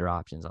just have better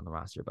options on the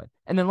roster,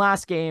 and then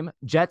last game,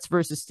 Jets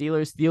versus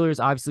Steelers.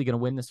 Steelers obviously going to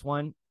win this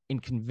one in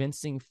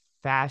convincing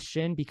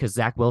fashion because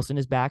Zach Wilson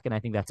is back, and I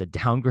think that's a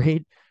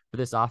downgrade for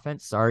this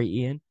offense. Sorry,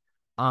 Ian.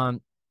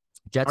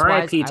 Jets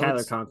R.I.P.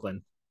 Tyler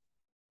Conklin.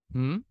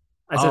 I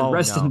said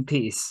rest in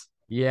peace.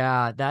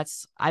 Yeah,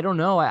 I don't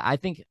know. I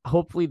think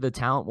hopefully the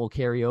talent will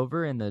carry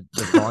over in the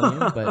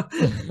volume, but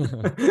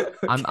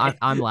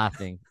I'm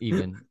laughing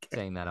even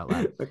saying that out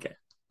loud. Okay.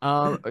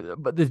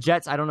 But the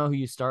Jets, I don't know who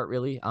you start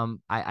really.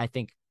 I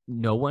think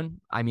no one.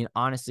 I mean,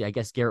 honestly, I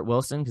guess Garrett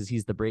Wilson because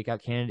he's the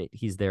breakout candidate.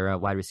 He's their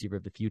wide receiver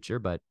of the future,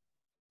 but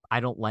I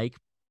don't like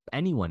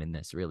anyone in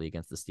this really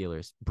against the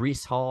Steelers.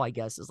 Breece Hall, I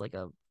guess, is like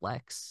a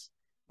flex.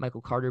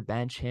 Michael Carter,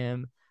 bench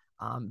him.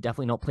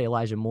 Definitely don't play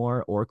Elijah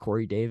Moore or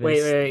Corey Davis.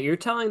 Wait. You're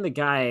telling the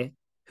guy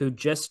who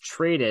just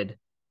traded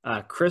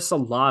Chris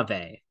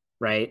Olave,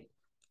 right?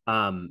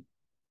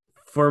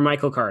 For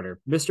Michael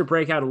Carter, Mr.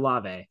 Breakout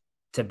Olave,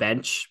 to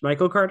bench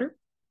Michael Carter?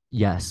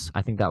 Yes,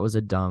 I think that was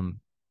a dumb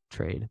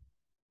trade.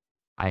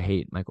 I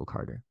hate Michael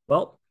Carter.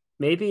 Well,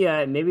 maybe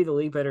the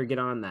league better get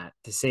on that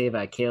to save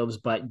Caleb's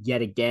butt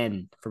yet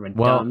again from a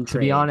dumb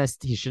trade. To be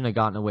honest, he shouldn't have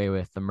gotten away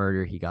with the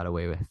murder he got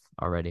away with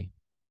already.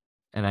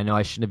 And I know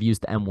I shouldn't have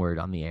used the M word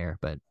on the air,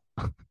 but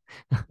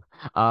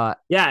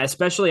yeah,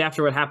 especially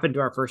after what happened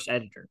to our first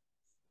editor.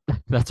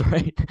 That's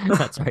right.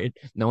 That's right.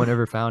 No one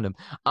ever found him.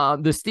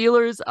 The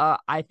Steelers,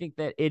 I think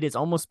that it is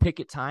almost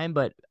Pickett time,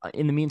 but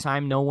in the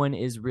meantime, no one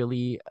is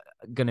really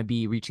going to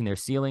be reaching their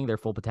ceiling, their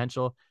full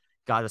potential.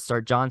 Got to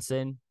start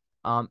Johnson.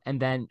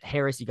 And then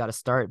Harris, you got to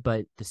start,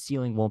 but the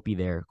ceiling won't be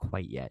there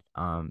quite yet.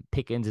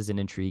 Pickens is an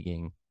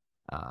intriguing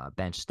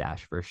bench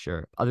stash for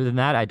sure. Other than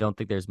that, I don't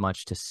think there's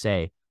much to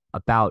say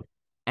about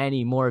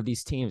any more of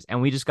these teams.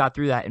 And we just got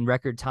through that in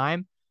record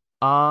time.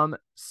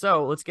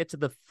 So let's get to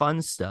the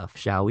fun stuff,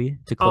 shall we?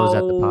 To close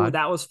out the pod.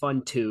 That was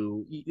fun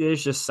too.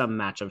 There's just some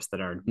matchups that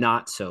are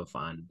not so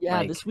fun.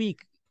 Yeah, this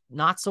week,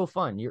 not so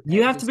fun.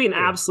 You have to be an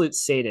absolute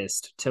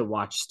sadist to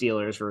watch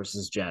Steelers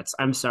versus Jets.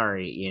 I'm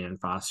sorry, Ian and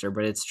Foster,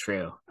 but it's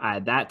true.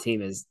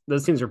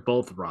 Those teams are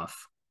both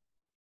rough.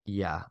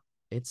 Yeah,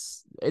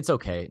 it's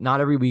okay.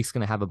 Not every week's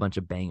gonna have a bunch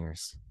of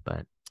bangers,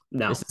 but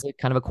no, this is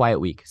kind of a quiet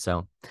week.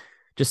 So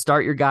just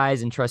start your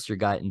guys and trust your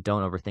gut and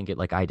don't overthink it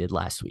like I did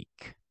last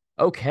week.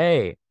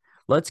 Okay,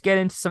 let's get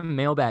into some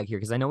mailbag here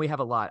because I know we have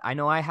a lot. I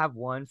know I have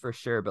one for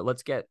sure, but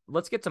let's get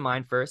to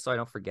mine first so I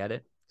don't forget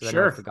it. Sure. I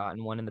know I've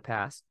forgotten one in the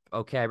past.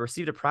 Okay, I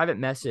received a private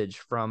message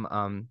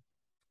from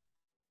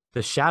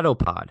the Shadow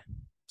Pod.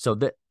 So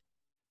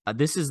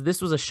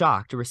this was a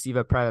shock to receive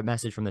a private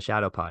message from the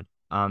Shadow Pod.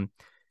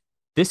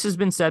 This has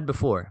been said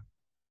before,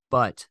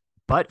 but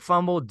Butt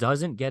Fumble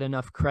doesn't get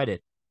enough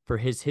credit for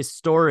his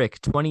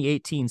historic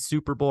 2018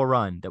 Super Bowl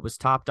run that was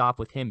topped off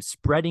with him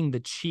spreading the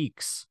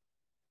cheeks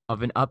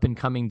of an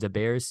up-and-coming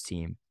Bears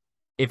team.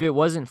 If it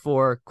wasn't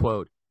for,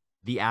 quote,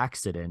 the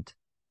accident,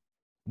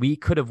 we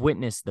could have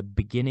witnessed the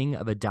beginning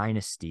of a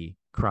dynasty,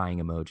 crying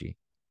emoji.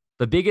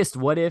 The biggest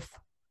what if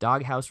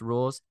Doghouse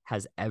Rules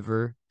has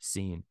ever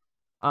seen.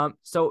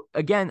 So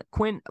again,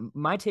 Quinn,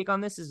 my take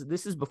on this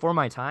is before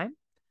my time.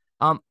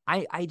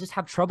 I just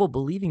have trouble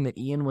believing that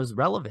Ian was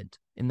relevant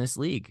in this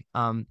league.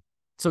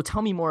 So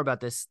tell me more about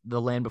this, the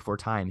Land Before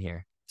Time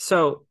here.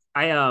 So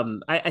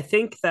I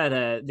think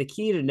that the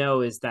key to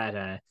know is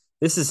that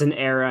this is an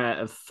era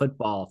of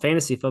football,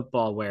 fantasy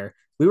football, where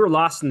we were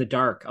lost in the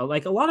dark.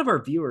 Like a lot of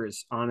our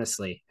viewers,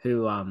 honestly,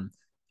 who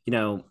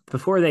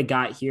before they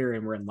got here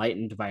and were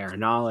enlightened by our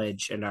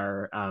knowledge and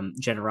our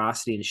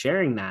generosity in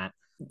sharing that,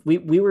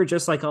 we were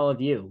just like all of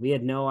you. We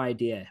had no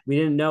idea. We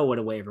didn't know what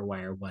a waiver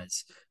wire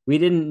was. We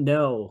didn't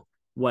know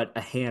what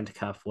a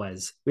handcuff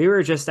was. We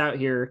were just out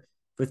here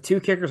with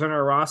 2 kickers on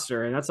our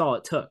roster, and that's all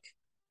it took.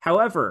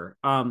 However,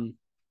 I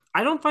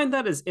don't find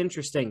that as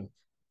interesting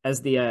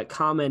as the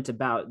comment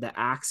about the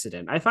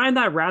accident. I find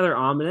that rather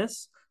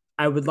ominous.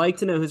 I would like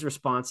to know who's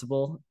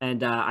responsible,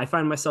 and I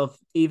find myself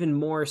even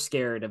more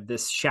scared of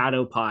this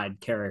shadow pod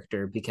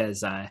character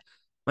because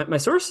my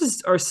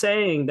sources are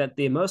saying that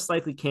the most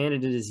likely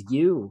candidate is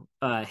you,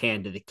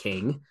 Hand of the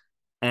King,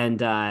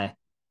 and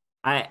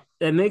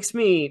it makes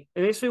me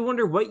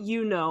wonder what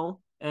you know,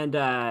 and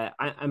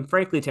I'm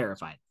frankly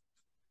terrified.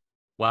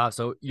 Wow,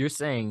 so you're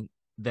saying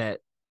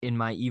that in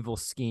my evil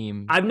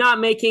scheme, I'm not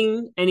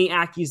making any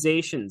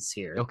accusations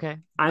here. Okay,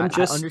 I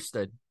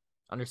understood.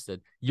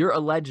 You're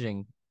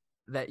alleging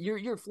that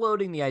you're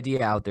floating the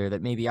idea out there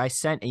that maybe I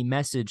sent a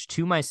message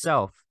to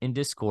myself in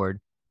Discord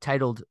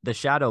titled "The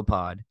Shadow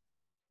Pod,"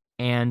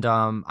 and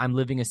I'm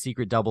living a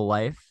secret double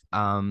life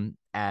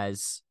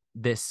as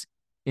this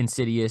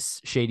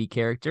insidious, shady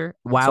character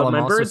while I'm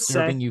also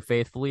serving you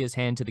faithfully as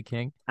Hand to the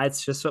King.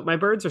 That's just what my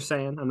birds are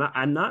saying.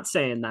 I'm not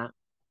saying that.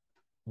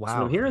 Wow. That's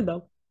what I'm hearing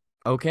though.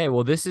 Okay,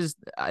 well this is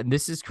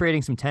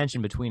creating some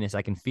tension between us.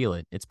 I can feel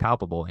it. It's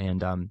palpable.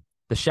 And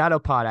the shadow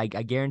pod, I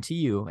guarantee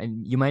you,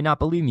 and you might not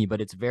believe me, but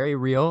it's very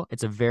real.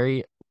 It's a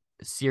very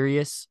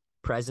serious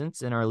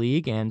presence in our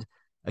league, and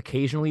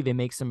occasionally they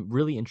make some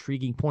really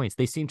intriguing points.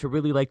 They seem to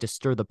really like to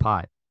stir the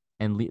pot,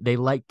 and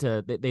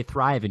they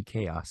thrive in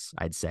chaos,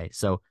 I'd say.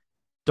 So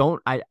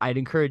I'd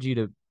encourage you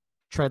to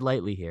tread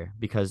lightly here,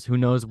 because who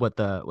knows what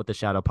the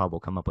shadow pod will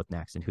come up with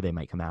next and who they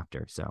might come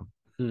after. So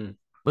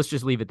let's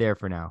just leave it there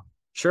for now.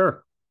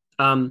 Sure.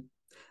 I've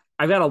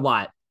got a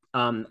lot.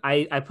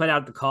 I put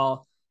out the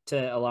call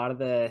to a lot of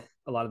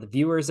the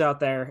viewers out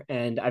there,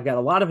 and I've got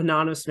a lot of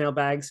anonymous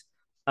mailbags,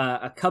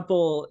 a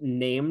couple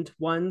named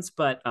ones,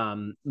 but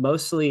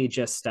mostly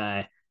just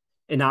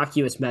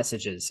innocuous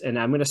messages. And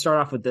I'm going to start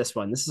off with this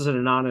one. This is an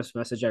anonymous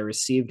message I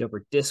received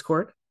over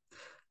Discord.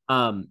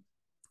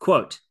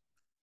 Quote,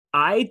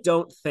 I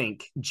don't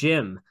think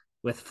Jim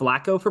with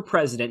Flacco for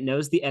president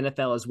knows the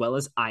NFL as well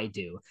as I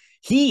do.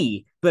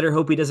 He better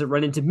hope he doesn't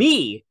run into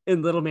me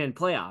in Little Man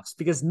playoffs,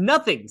 because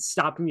nothing's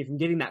stopping me from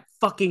getting that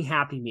fucking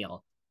Happy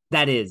Meal.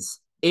 That is,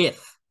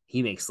 if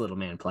he makes Little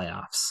Man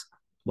playoffs.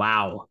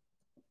 Wow.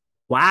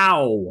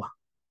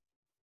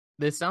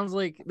 This sounds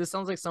like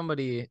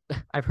somebody.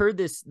 I've heard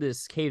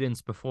this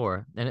cadence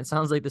before, and it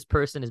sounds like this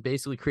person has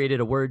basically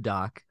created a Word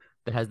doc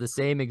that has the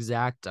same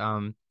exact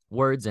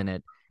words in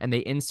it, and they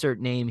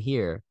insert name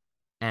here,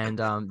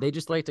 and they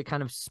just like to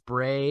kind of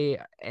spray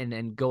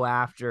and go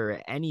after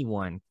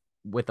anyone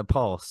with a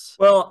pulse.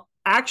 Well,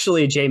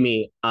 actually,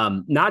 Jamie,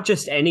 not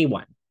just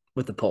anyone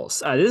with a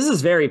pulse. This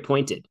is very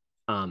pointed.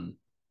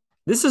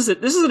 This is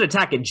an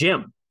attack at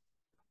Jim.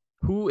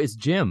 Who is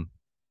Jim?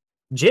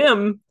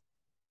 Jim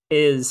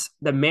is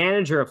the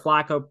manager of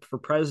Flacco for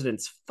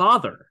President's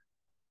father.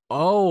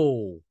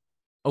 Oh,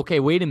 okay.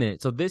 Wait a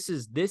minute. So this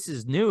is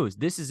news.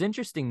 This is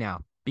interesting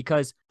now,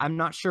 because I'm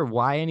not sure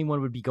why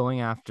anyone would be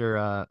going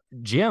after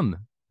Jim,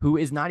 who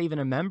is not even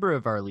a member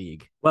of our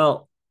league.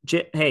 Well,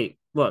 hey,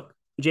 look,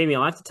 Jamie,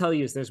 I'll have to tell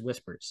you is there's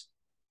whispers.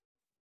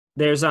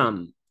 There's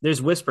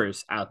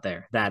whispers out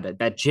there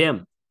that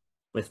Jim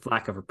with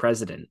Flacco for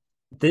president.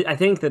 I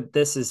think that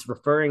this is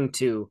referring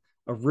to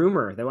a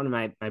rumor that one of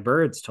my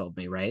birds told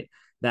me, right?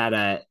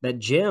 That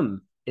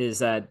Jim is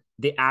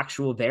the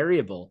actual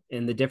variable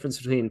in the difference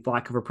between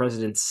Flacco for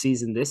president's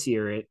season this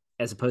year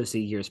as opposed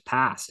to years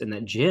past, and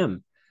that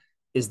Jim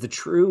is the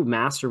true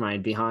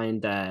mastermind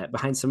behind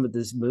some of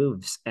these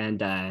moves.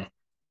 And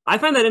I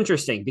find that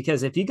interesting,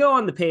 because if you go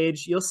on the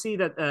page, you'll see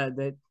that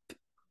the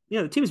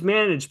team's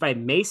managed by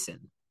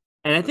Mason,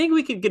 and I think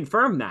we can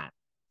confirm that,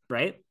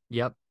 right?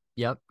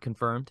 Yep,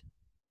 confirmed.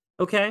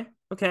 Okay.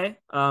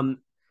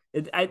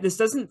 This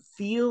doesn't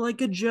feel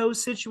like a Joe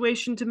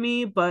situation to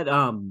me, but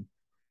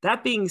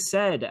that being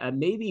said,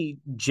 maybe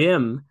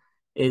Jim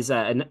is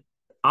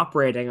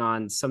operating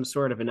on some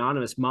sort of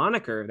anonymous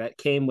moniker that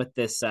came with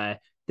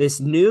this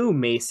new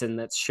Mason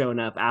that's shown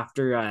up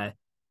after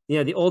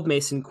the old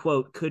Mason,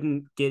 quote,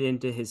 couldn't get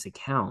into his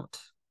account.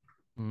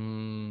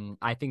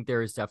 I think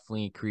there is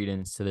definitely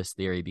credence to this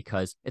theory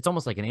because it's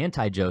almost like an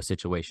anti-Joe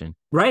situation.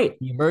 Right,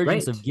 The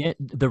emergence right.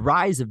 of the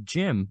rise of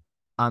Jim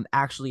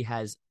actually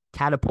has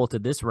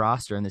catapulted this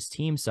roster and this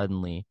team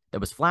suddenly that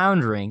was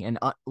floundering and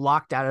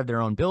locked out of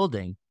their own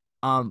building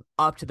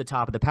up to the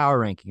top of the power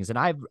rankings. And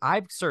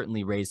I've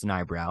certainly raised an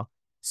eyebrow.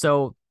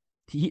 So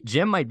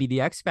Jim might be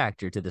the X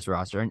factor to this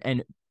roster.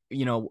 And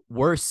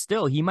worse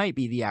still, he might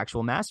be the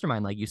actual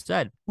mastermind, like you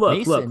said.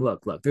 Mason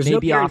Look. There's may no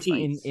be off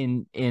in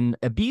guarantees.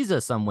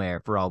 Ibiza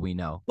somewhere for all we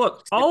know,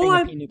 Look, sipping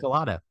a pina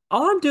colada.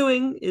 all I'm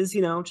doing is,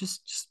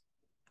 just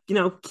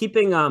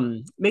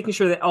keeping making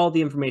sure that all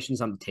the information's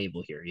on the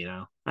table here.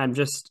 I'm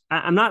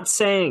not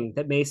saying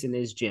that Mason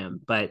is Jim,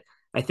 but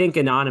I think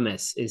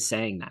Anonymous is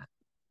saying that.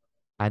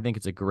 I think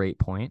it's a great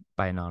point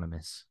by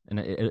Anonymous, and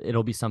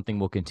it'll be something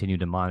we'll continue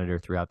to monitor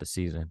throughout the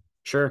season.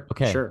 Sure,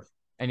 Okay. sure.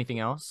 Anything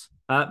else?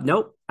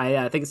 Nope.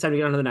 I think it's time to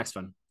get on to the next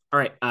one. All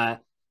right.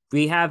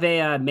 We have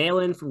a mail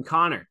in from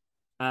Connor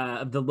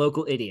of the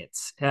local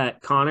idiots.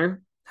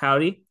 Connor,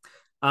 howdy.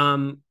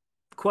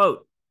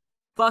 Quote,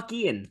 fuck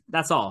Ian.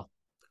 That's all.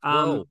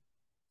 Whoa.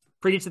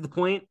 Pretty to the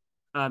point,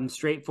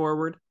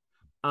 straightforward.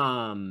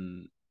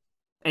 And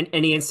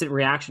any instant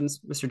reactions,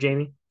 Mr.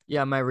 Jamie?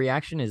 Yeah, my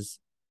reaction is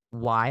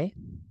why?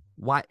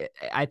 Why?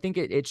 I think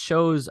it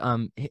shows.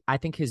 I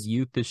think his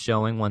youth is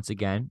showing once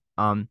again.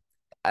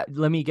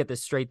 Let me get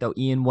this straight though.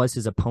 Ian was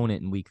his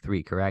opponent in week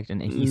 3, correct?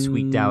 And he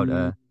squeaked out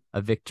a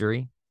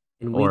victory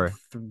in week or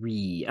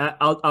 3.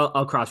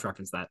 I'll cross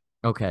reference that.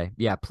 Okay,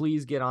 yeah,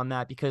 please get on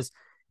that because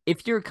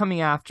if you're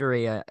coming after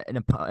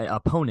an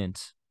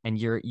opponent and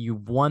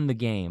you've won the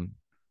game,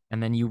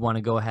 and then you want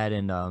to go ahead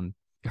and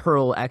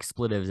hurl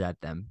expletives at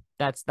them,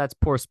 that's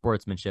poor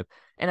sportsmanship.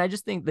 And I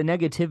just think the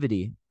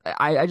negativity.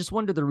 I just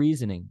wonder the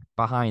reasoning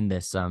behind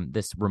this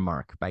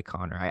remark by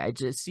Connor. I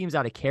just seems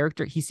out of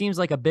character. He seems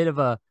like a bit of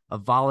a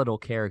volatile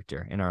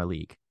character in our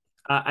league.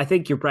 I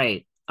think you're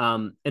right.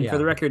 And for Yeah.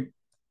 the record,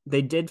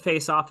 they did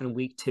face off in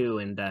week 2,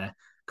 and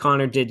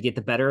Connor did get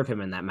the better of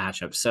him in that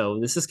matchup. So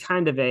this is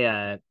kind of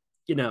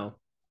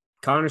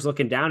Connor's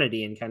looking down at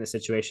Ian kind of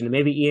situation, and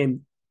maybe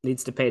Ian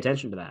needs to pay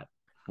attention to that.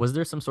 Was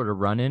there some sort of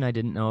run-in I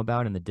didn't know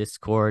about in the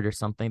Discord or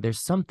something? There's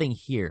something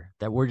here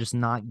that we're just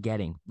not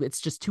getting. It's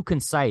just too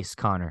concise,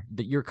 Connor.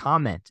 Your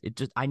comment,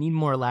 I need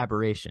more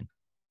elaboration.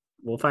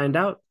 We'll find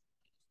out.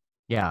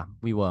 Yeah,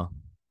 we will.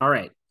 All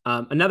right.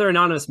 Another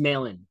anonymous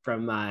mail-in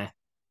from,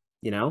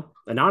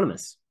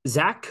 anonymous.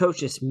 Zach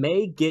Coaches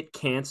may get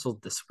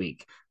canceled this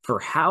week for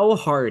how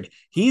hard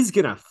he's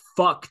going to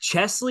fuck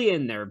Chesley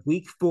in their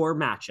week 4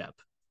 matchup.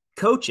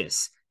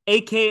 Coaches,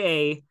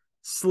 a.k.a.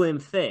 Slim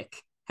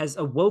Thick, has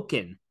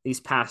awoken these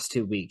past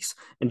 2 weeks,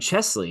 and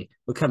Chesley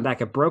will come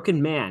back a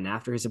broken man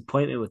after his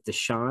appointment with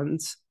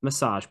Deshaun's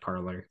massage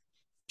parlor.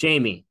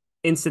 Jamie,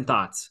 instant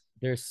thoughts.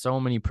 There's so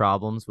many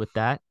problems with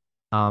that.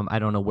 I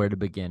don't know where to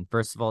begin.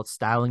 First of all, it's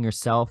styling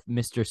yourself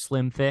Mr.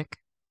 Slim Thick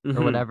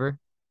or whatever.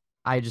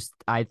 I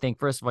think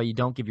first of all, you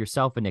don't give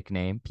yourself a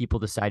nickname. People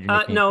decide your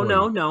nickname.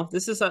 No.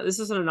 This is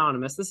an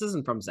anonymous. This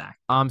isn't from Zach.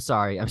 I'm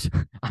sorry. I'm sorry.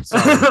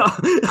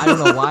 I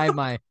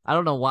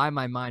don't know why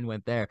my mind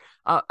went there.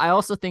 I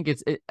also think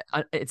it's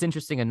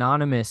interesting.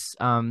 Anonymous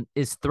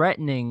is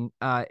threatening.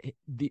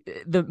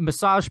 The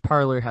massage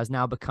parlor has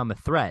now become a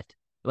threat.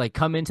 Like,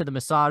 come into the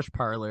massage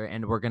parlor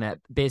and we're gonna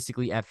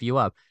basically F you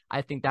up.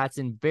 I think that's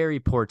in very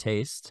poor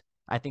taste.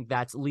 I think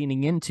that's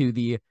leaning into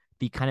the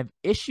kind of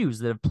issues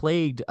that have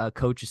plagued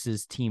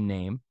Coach's team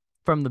name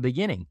from the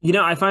beginning.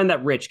 I find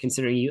that rich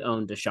considering you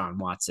own Deshaun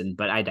Watson,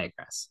 but I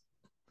digress.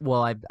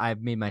 Well,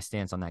 I've made my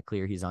stance on that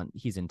clear. He's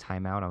in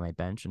timeout on my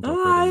bench until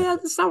yeah,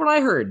 that's not what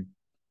I heard.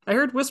 I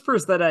heard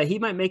whispers that he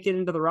might make it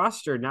into the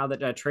roster now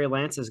that Trey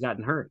Lance has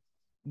gotten hurt.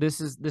 This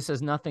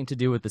has nothing to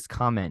do with this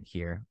comment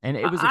here, and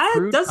it was a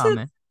crude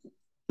comment.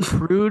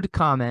 Crude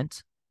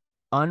comment,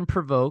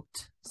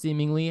 unprovoked,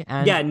 seemingly,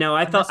 and yeah, no,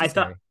 I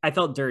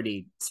felt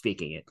dirty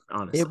speaking it.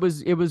 Honestly,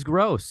 it was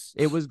gross.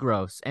 It was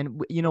gross,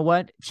 and you know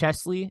what?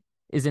 Chesley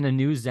is in a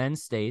new Zen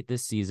state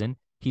this season.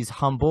 He's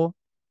humble.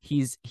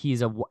 He's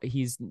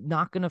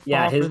not gonna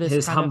fall for this.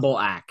 His humble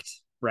act,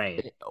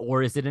 right?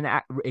 Or is it an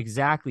act?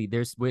 Exactly.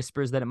 There's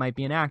whispers that it might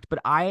be an act, but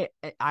I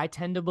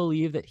tend to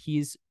believe that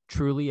he's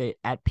truly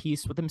at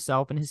peace with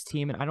himself and his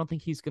team, and I don't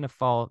think he's gonna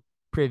fall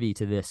privy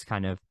to this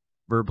kind of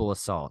verbal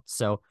assault.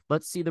 So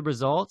let's see the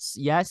results.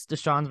 Yes,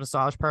 Deshaun's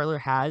massage parlor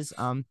has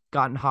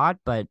gotten hot,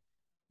 but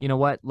you know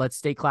what? Let's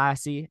stay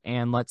classy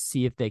and let's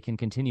see if they can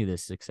continue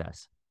this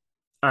success.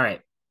 All right.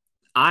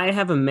 I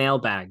have a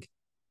mailbag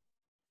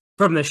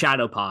from the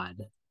Shadow Pod.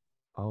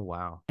 Oh,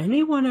 wow.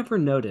 Anyone ever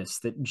notice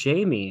that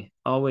Jamie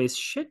always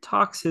shit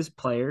talks his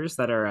players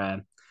that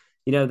are,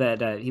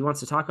 that he wants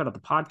to talk about at the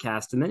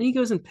podcast, and then he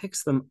goes and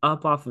picks them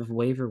up off of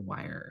waiver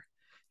wire?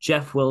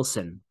 Jeff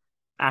Wilson,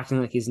 acting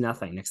like he's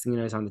nothing. Next thing you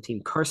know, he's on the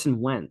team. Carson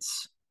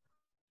Wentz.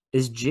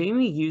 Is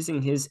Jamie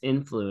using his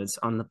influence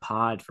on the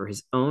pod for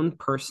his own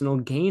personal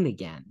gain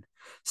again,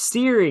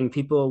 steering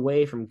people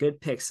away from good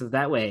picks so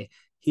that way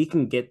he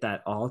can get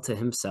that all to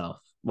himself?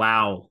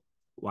 Wow.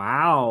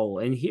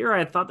 And here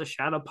I thought the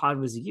Shadow Pod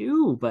was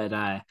you,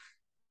 but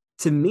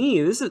To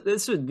me,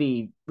 this would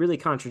be really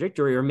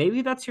contradictory, or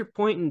maybe that's your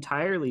point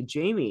entirely,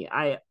 Jamie.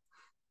 I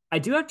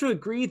do have to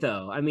agree,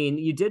 though. I mean,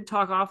 you did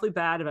talk awfully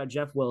bad about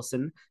Jeff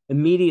Wilson.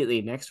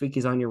 Immediately next week,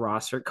 he's on your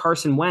roster.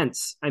 Carson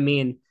Wentz. I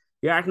mean,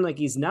 you're acting like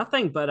he's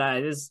nothing,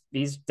 but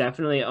he's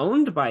definitely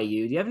owned by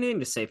you. Do you have anything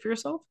to say for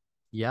yourself?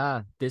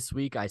 Yeah, this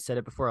week I said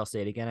it before, I'll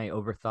say it again. I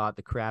overthought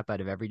the crap out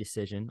of every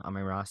decision on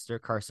my roster.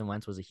 Carson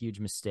Wentz was a huge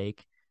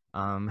mistake.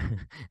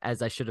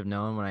 As I should have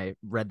known when I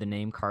read the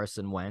name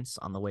Carson Wentz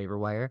on the waiver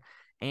wire.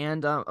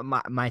 And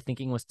my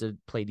thinking was to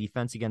play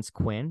defense against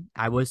Quinn.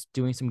 I was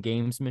doing some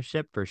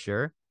gamesmanship for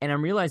sure. And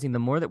I'm realizing the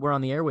more that we're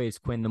on the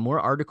airwaves, Quinn, the more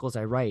articles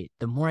I write,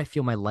 the more I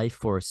feel my life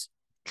force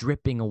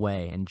dripping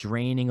away and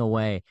draining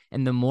away.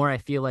 And the more I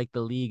feel like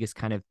the league is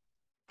kind of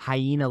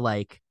hyena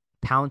like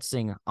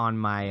pouncing on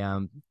my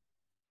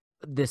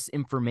this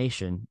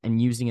information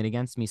and using it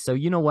against me. So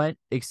you know what?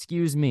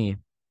 Excuse me.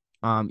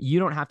 You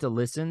don't have to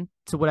listen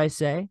to what I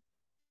say.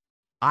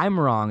 I'm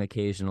wrong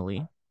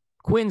occasionally.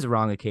 Quinn's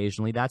wrong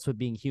occasionally. That's what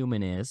being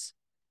human is.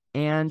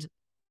 And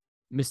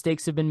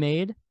mistakes have been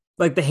made.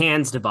 Like the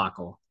hands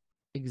debacle.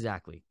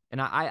 Exactly.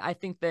 And I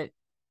think that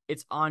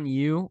it's on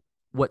you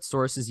what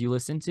sources you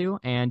listen to,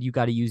 and you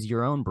got to use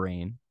your own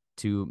brain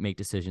to make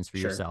decisions for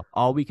yourself.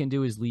 All we can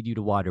do is lead you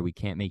to water. We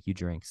can't make you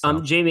drink.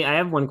 So. Jamie, I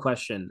have one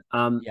question.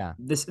 Yeah.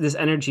 This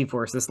energy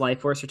force, this life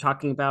force you're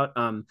talking about,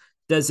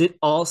 does it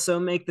also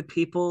make the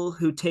people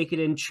who take it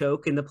in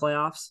choke in the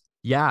playoffs?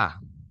 Yeah.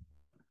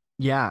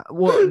 Yeah.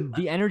 Well,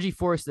 the energy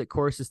force that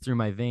courses through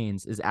my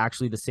veins is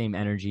actually the same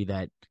energy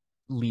that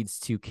leads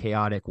to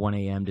chaotic 1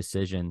 a.m.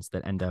 decisions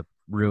that end up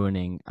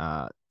ruining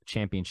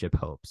championship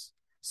hopes.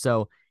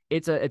 So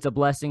it's a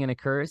blessing and a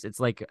curse. It's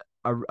like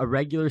a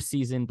regular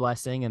season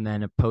blessing and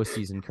then a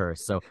postseason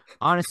curse. So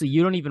honestly,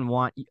 you don't even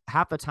want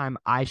half the time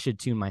I should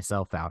tune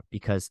myself out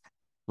because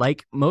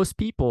like most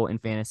people in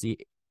fantasy,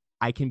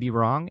 I can be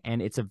wrong and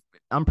it's an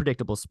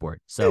unpredictable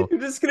sport. So you're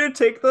just going to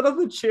take that on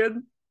the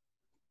chin.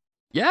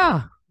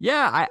 Yeah.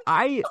 Yeah.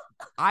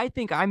 I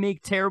think I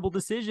make terrible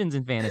decisions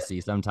in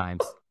fantasy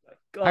sometimes.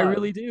 Oh I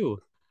really do.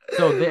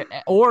 So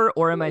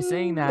or am I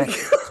saying that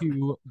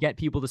to get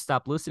people to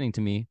stop listening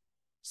to me?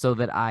 So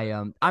that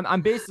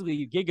I'm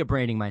basically giga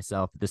branding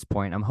myself at this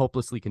point. I'm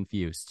hopelessly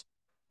confused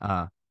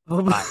by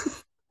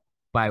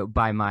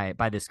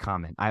this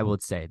comment. I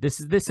would say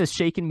this has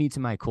shaken me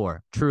to my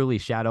core. Truly,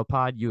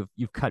 Shadowpod,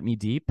 you've cut me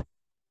deep,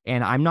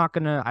 and I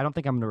don't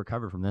think I'm gonna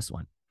recover from this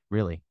one,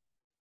 really,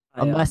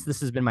 unless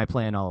this has been my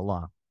plan all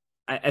along.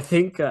 I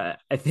think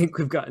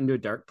we've gotten to a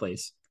dark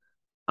place,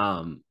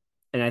 and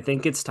I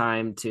think it's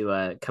time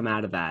to come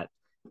out of that.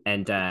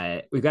 And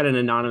we've got an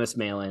anonymous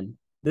mail-in.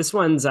 This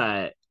one's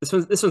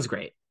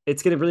great.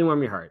 It's gonna really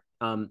warm your heart.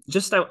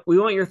 We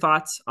want your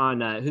thoughts on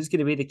who's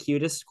gonna be the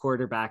cutest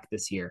quarterback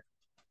this year.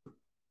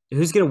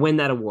 Who's gonna win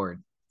that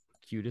award?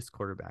 Cutest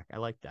quarterback. I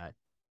like that.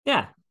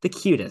 Yeah, the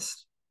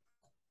cutest.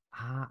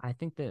 I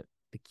think that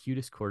the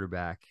cutest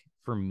quarterback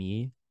for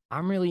me,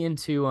 I'm really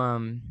into.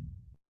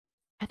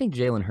 I think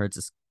Jalen Hurts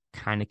is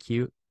kind of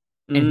cute,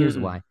 and here's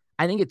why.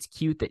 I think it's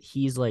cute that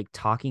he's like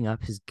talking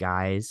up his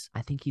guys.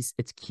 I think it's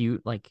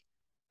cute, like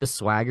the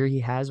swagger he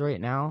has right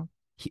now.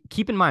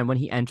 Keep in mind when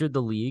he entered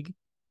the league,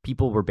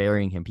 people were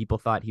burying him. People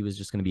thought he was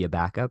just going to be a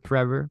backup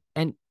forever.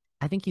 And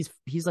I think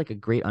he's like a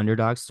great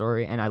underdog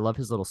story. And I love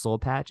his little soul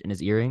patch and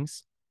his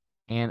earrings.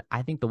 And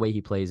I think the way he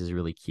plays is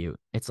really cute.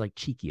 It's like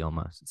cheeky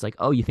almost. It's like,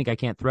 oh, you think I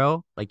can't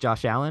throw like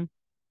Josh Allen?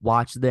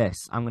 Watch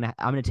this. I'm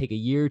gonna take a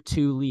year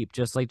 2 leap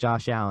just like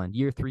Josh Allen,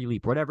 year 3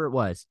 leap, whatever it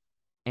was,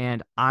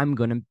 and I'm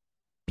gonna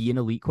be an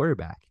elite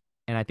quarterback.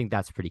 And I think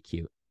that's pretty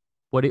cute.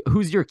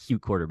 Who's your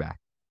cute quarterback?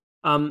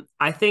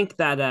 I think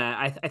that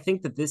I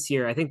think that this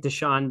year, I think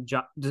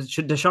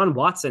Deshaun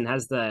Watson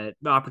has the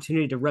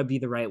opportunity to rub you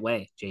the right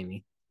way,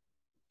 Jamie.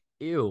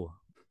 Ew.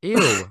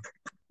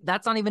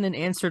 That's not even an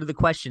answer to the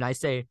question. I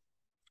say,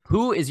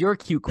 who is your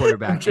cute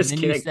quarterback? I'm just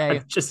and then kidding. You say,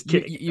 I'm just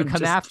kidding. You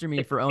come after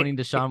me for owning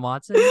Deshaun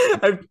Watson?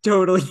 I'm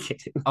totally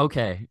kidding.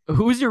 Okay.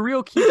 Who's your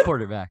real cute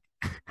quarterback?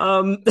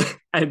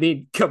 I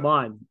mean, come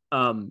on.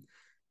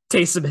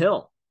 Taysom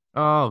Hill.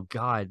 Oh,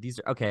 God. These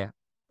are okay.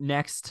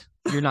 Next.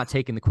 You're not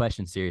taking the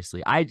question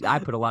seriously. I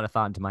put a lot of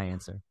thought into my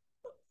answer.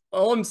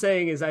 All I'm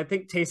saying is I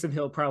think Taysom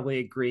Hill probably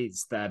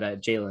agrees that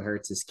Jalen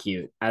Hurts is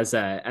cute, as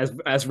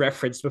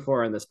referenced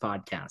before on this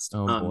podcast.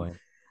 Oh boy.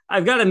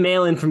 I've got a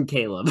mail in from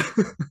Caleb.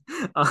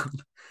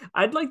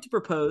 I'd like to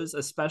propose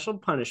a special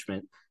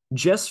punishment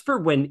just for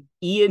when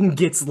Ian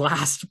gets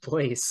last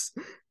place.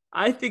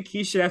 I think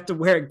he should have to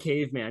wear a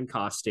caveman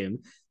costume,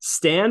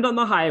 stand on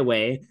the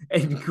highway,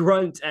 and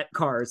grunt at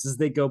cars as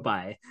they go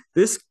by.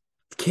 This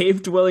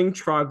cave-dwelling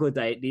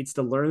troglodyte needs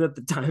to learn that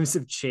the times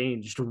have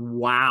changed.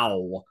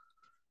 Wow.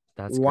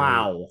 That's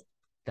wow.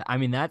 Great. I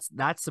mean, that's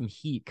some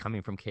heat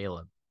coming from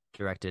Caleb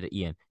directed at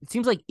Ian. It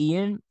seems like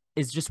Ian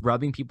is just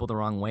rubbing people the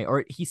wrong way,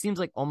 or he seems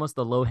like almost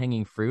the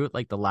low-hanging fruit,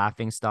 like the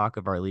laughing stock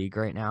of our league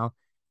right now.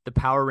 The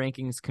power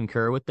rankings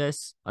concur with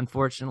this,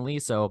 unfortunately.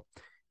 So,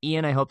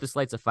 Ian, I hope this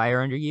lights a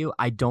fire under you.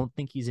 I don't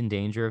think he's in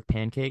danger of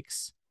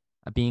pancakes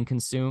being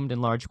consumed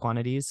in large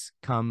quantities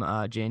come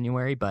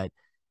January, but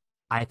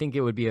I think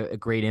it would be a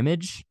great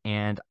image,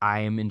 and I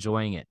am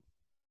enjoying it.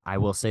 I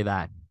will say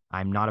that.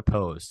 I'm not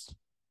opposed.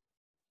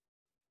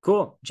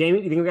 Cool.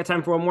 Jamie, you think we got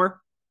time for one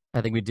more?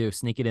 I think we do.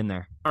 Sneak it in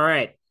there. All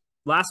right.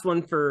 Last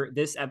one for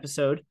this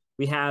episode.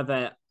 We have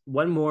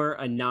one more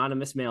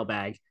anonymous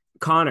mailbag.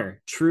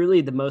 Connor,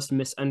 truly the most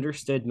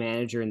misunderstood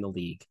manager in the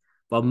league.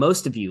 While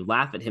most of you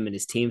laugh at him and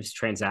his team's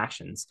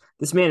transactions,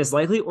 this man is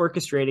likely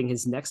orchestrating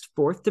his next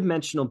fourth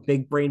dimensional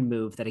big brain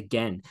move that,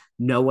 again,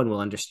 no one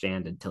will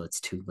understand until it's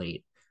too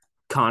late.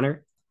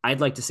 Connor, I'd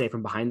like to say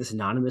from behind this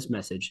anonymous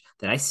message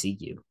that I see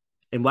you.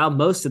 And while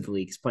most of the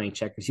league is playing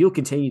checkers, you'll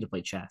continue to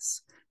play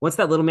chess. Once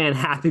that little man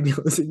Happy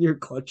Meal is in your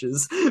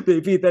clutches,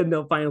 maybe then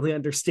they'll finally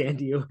understand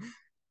you.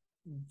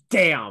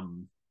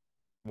 Damn.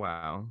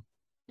 Wow.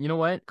 You know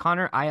what,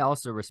 Connor? I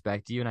also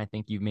respect you, and I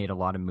think you've made a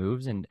lot of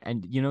moves, and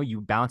you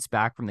bounced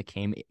back from the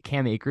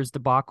Cam Akers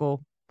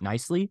debacle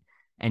nicely,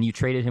 and you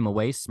traded him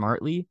away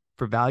smartly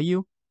for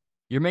value.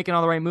 You're making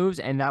all the right moves,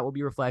 and that will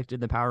be reflected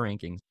in the power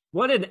rankings.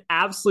 What an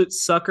absolute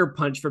sucker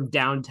punch from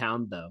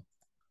downtown, though.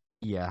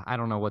 Yeah, I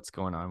don't know what's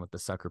going on with the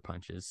sucker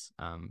punches.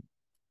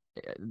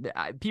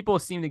 People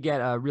seem to get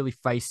really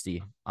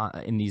feisty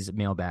in these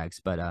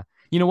mailbags, but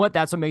you know what?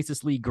 That's what makes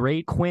this league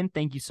great. Quinn,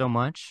 thank you so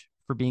much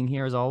for being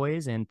here as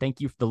always, and thank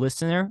you for the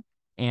listener,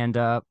 and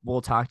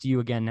we'll talk to you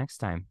again next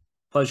time.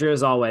 Pleasure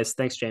as always.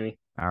 Thanks, Jamie.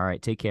 All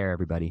right, take care,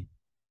 everybody.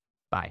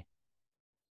 Bye.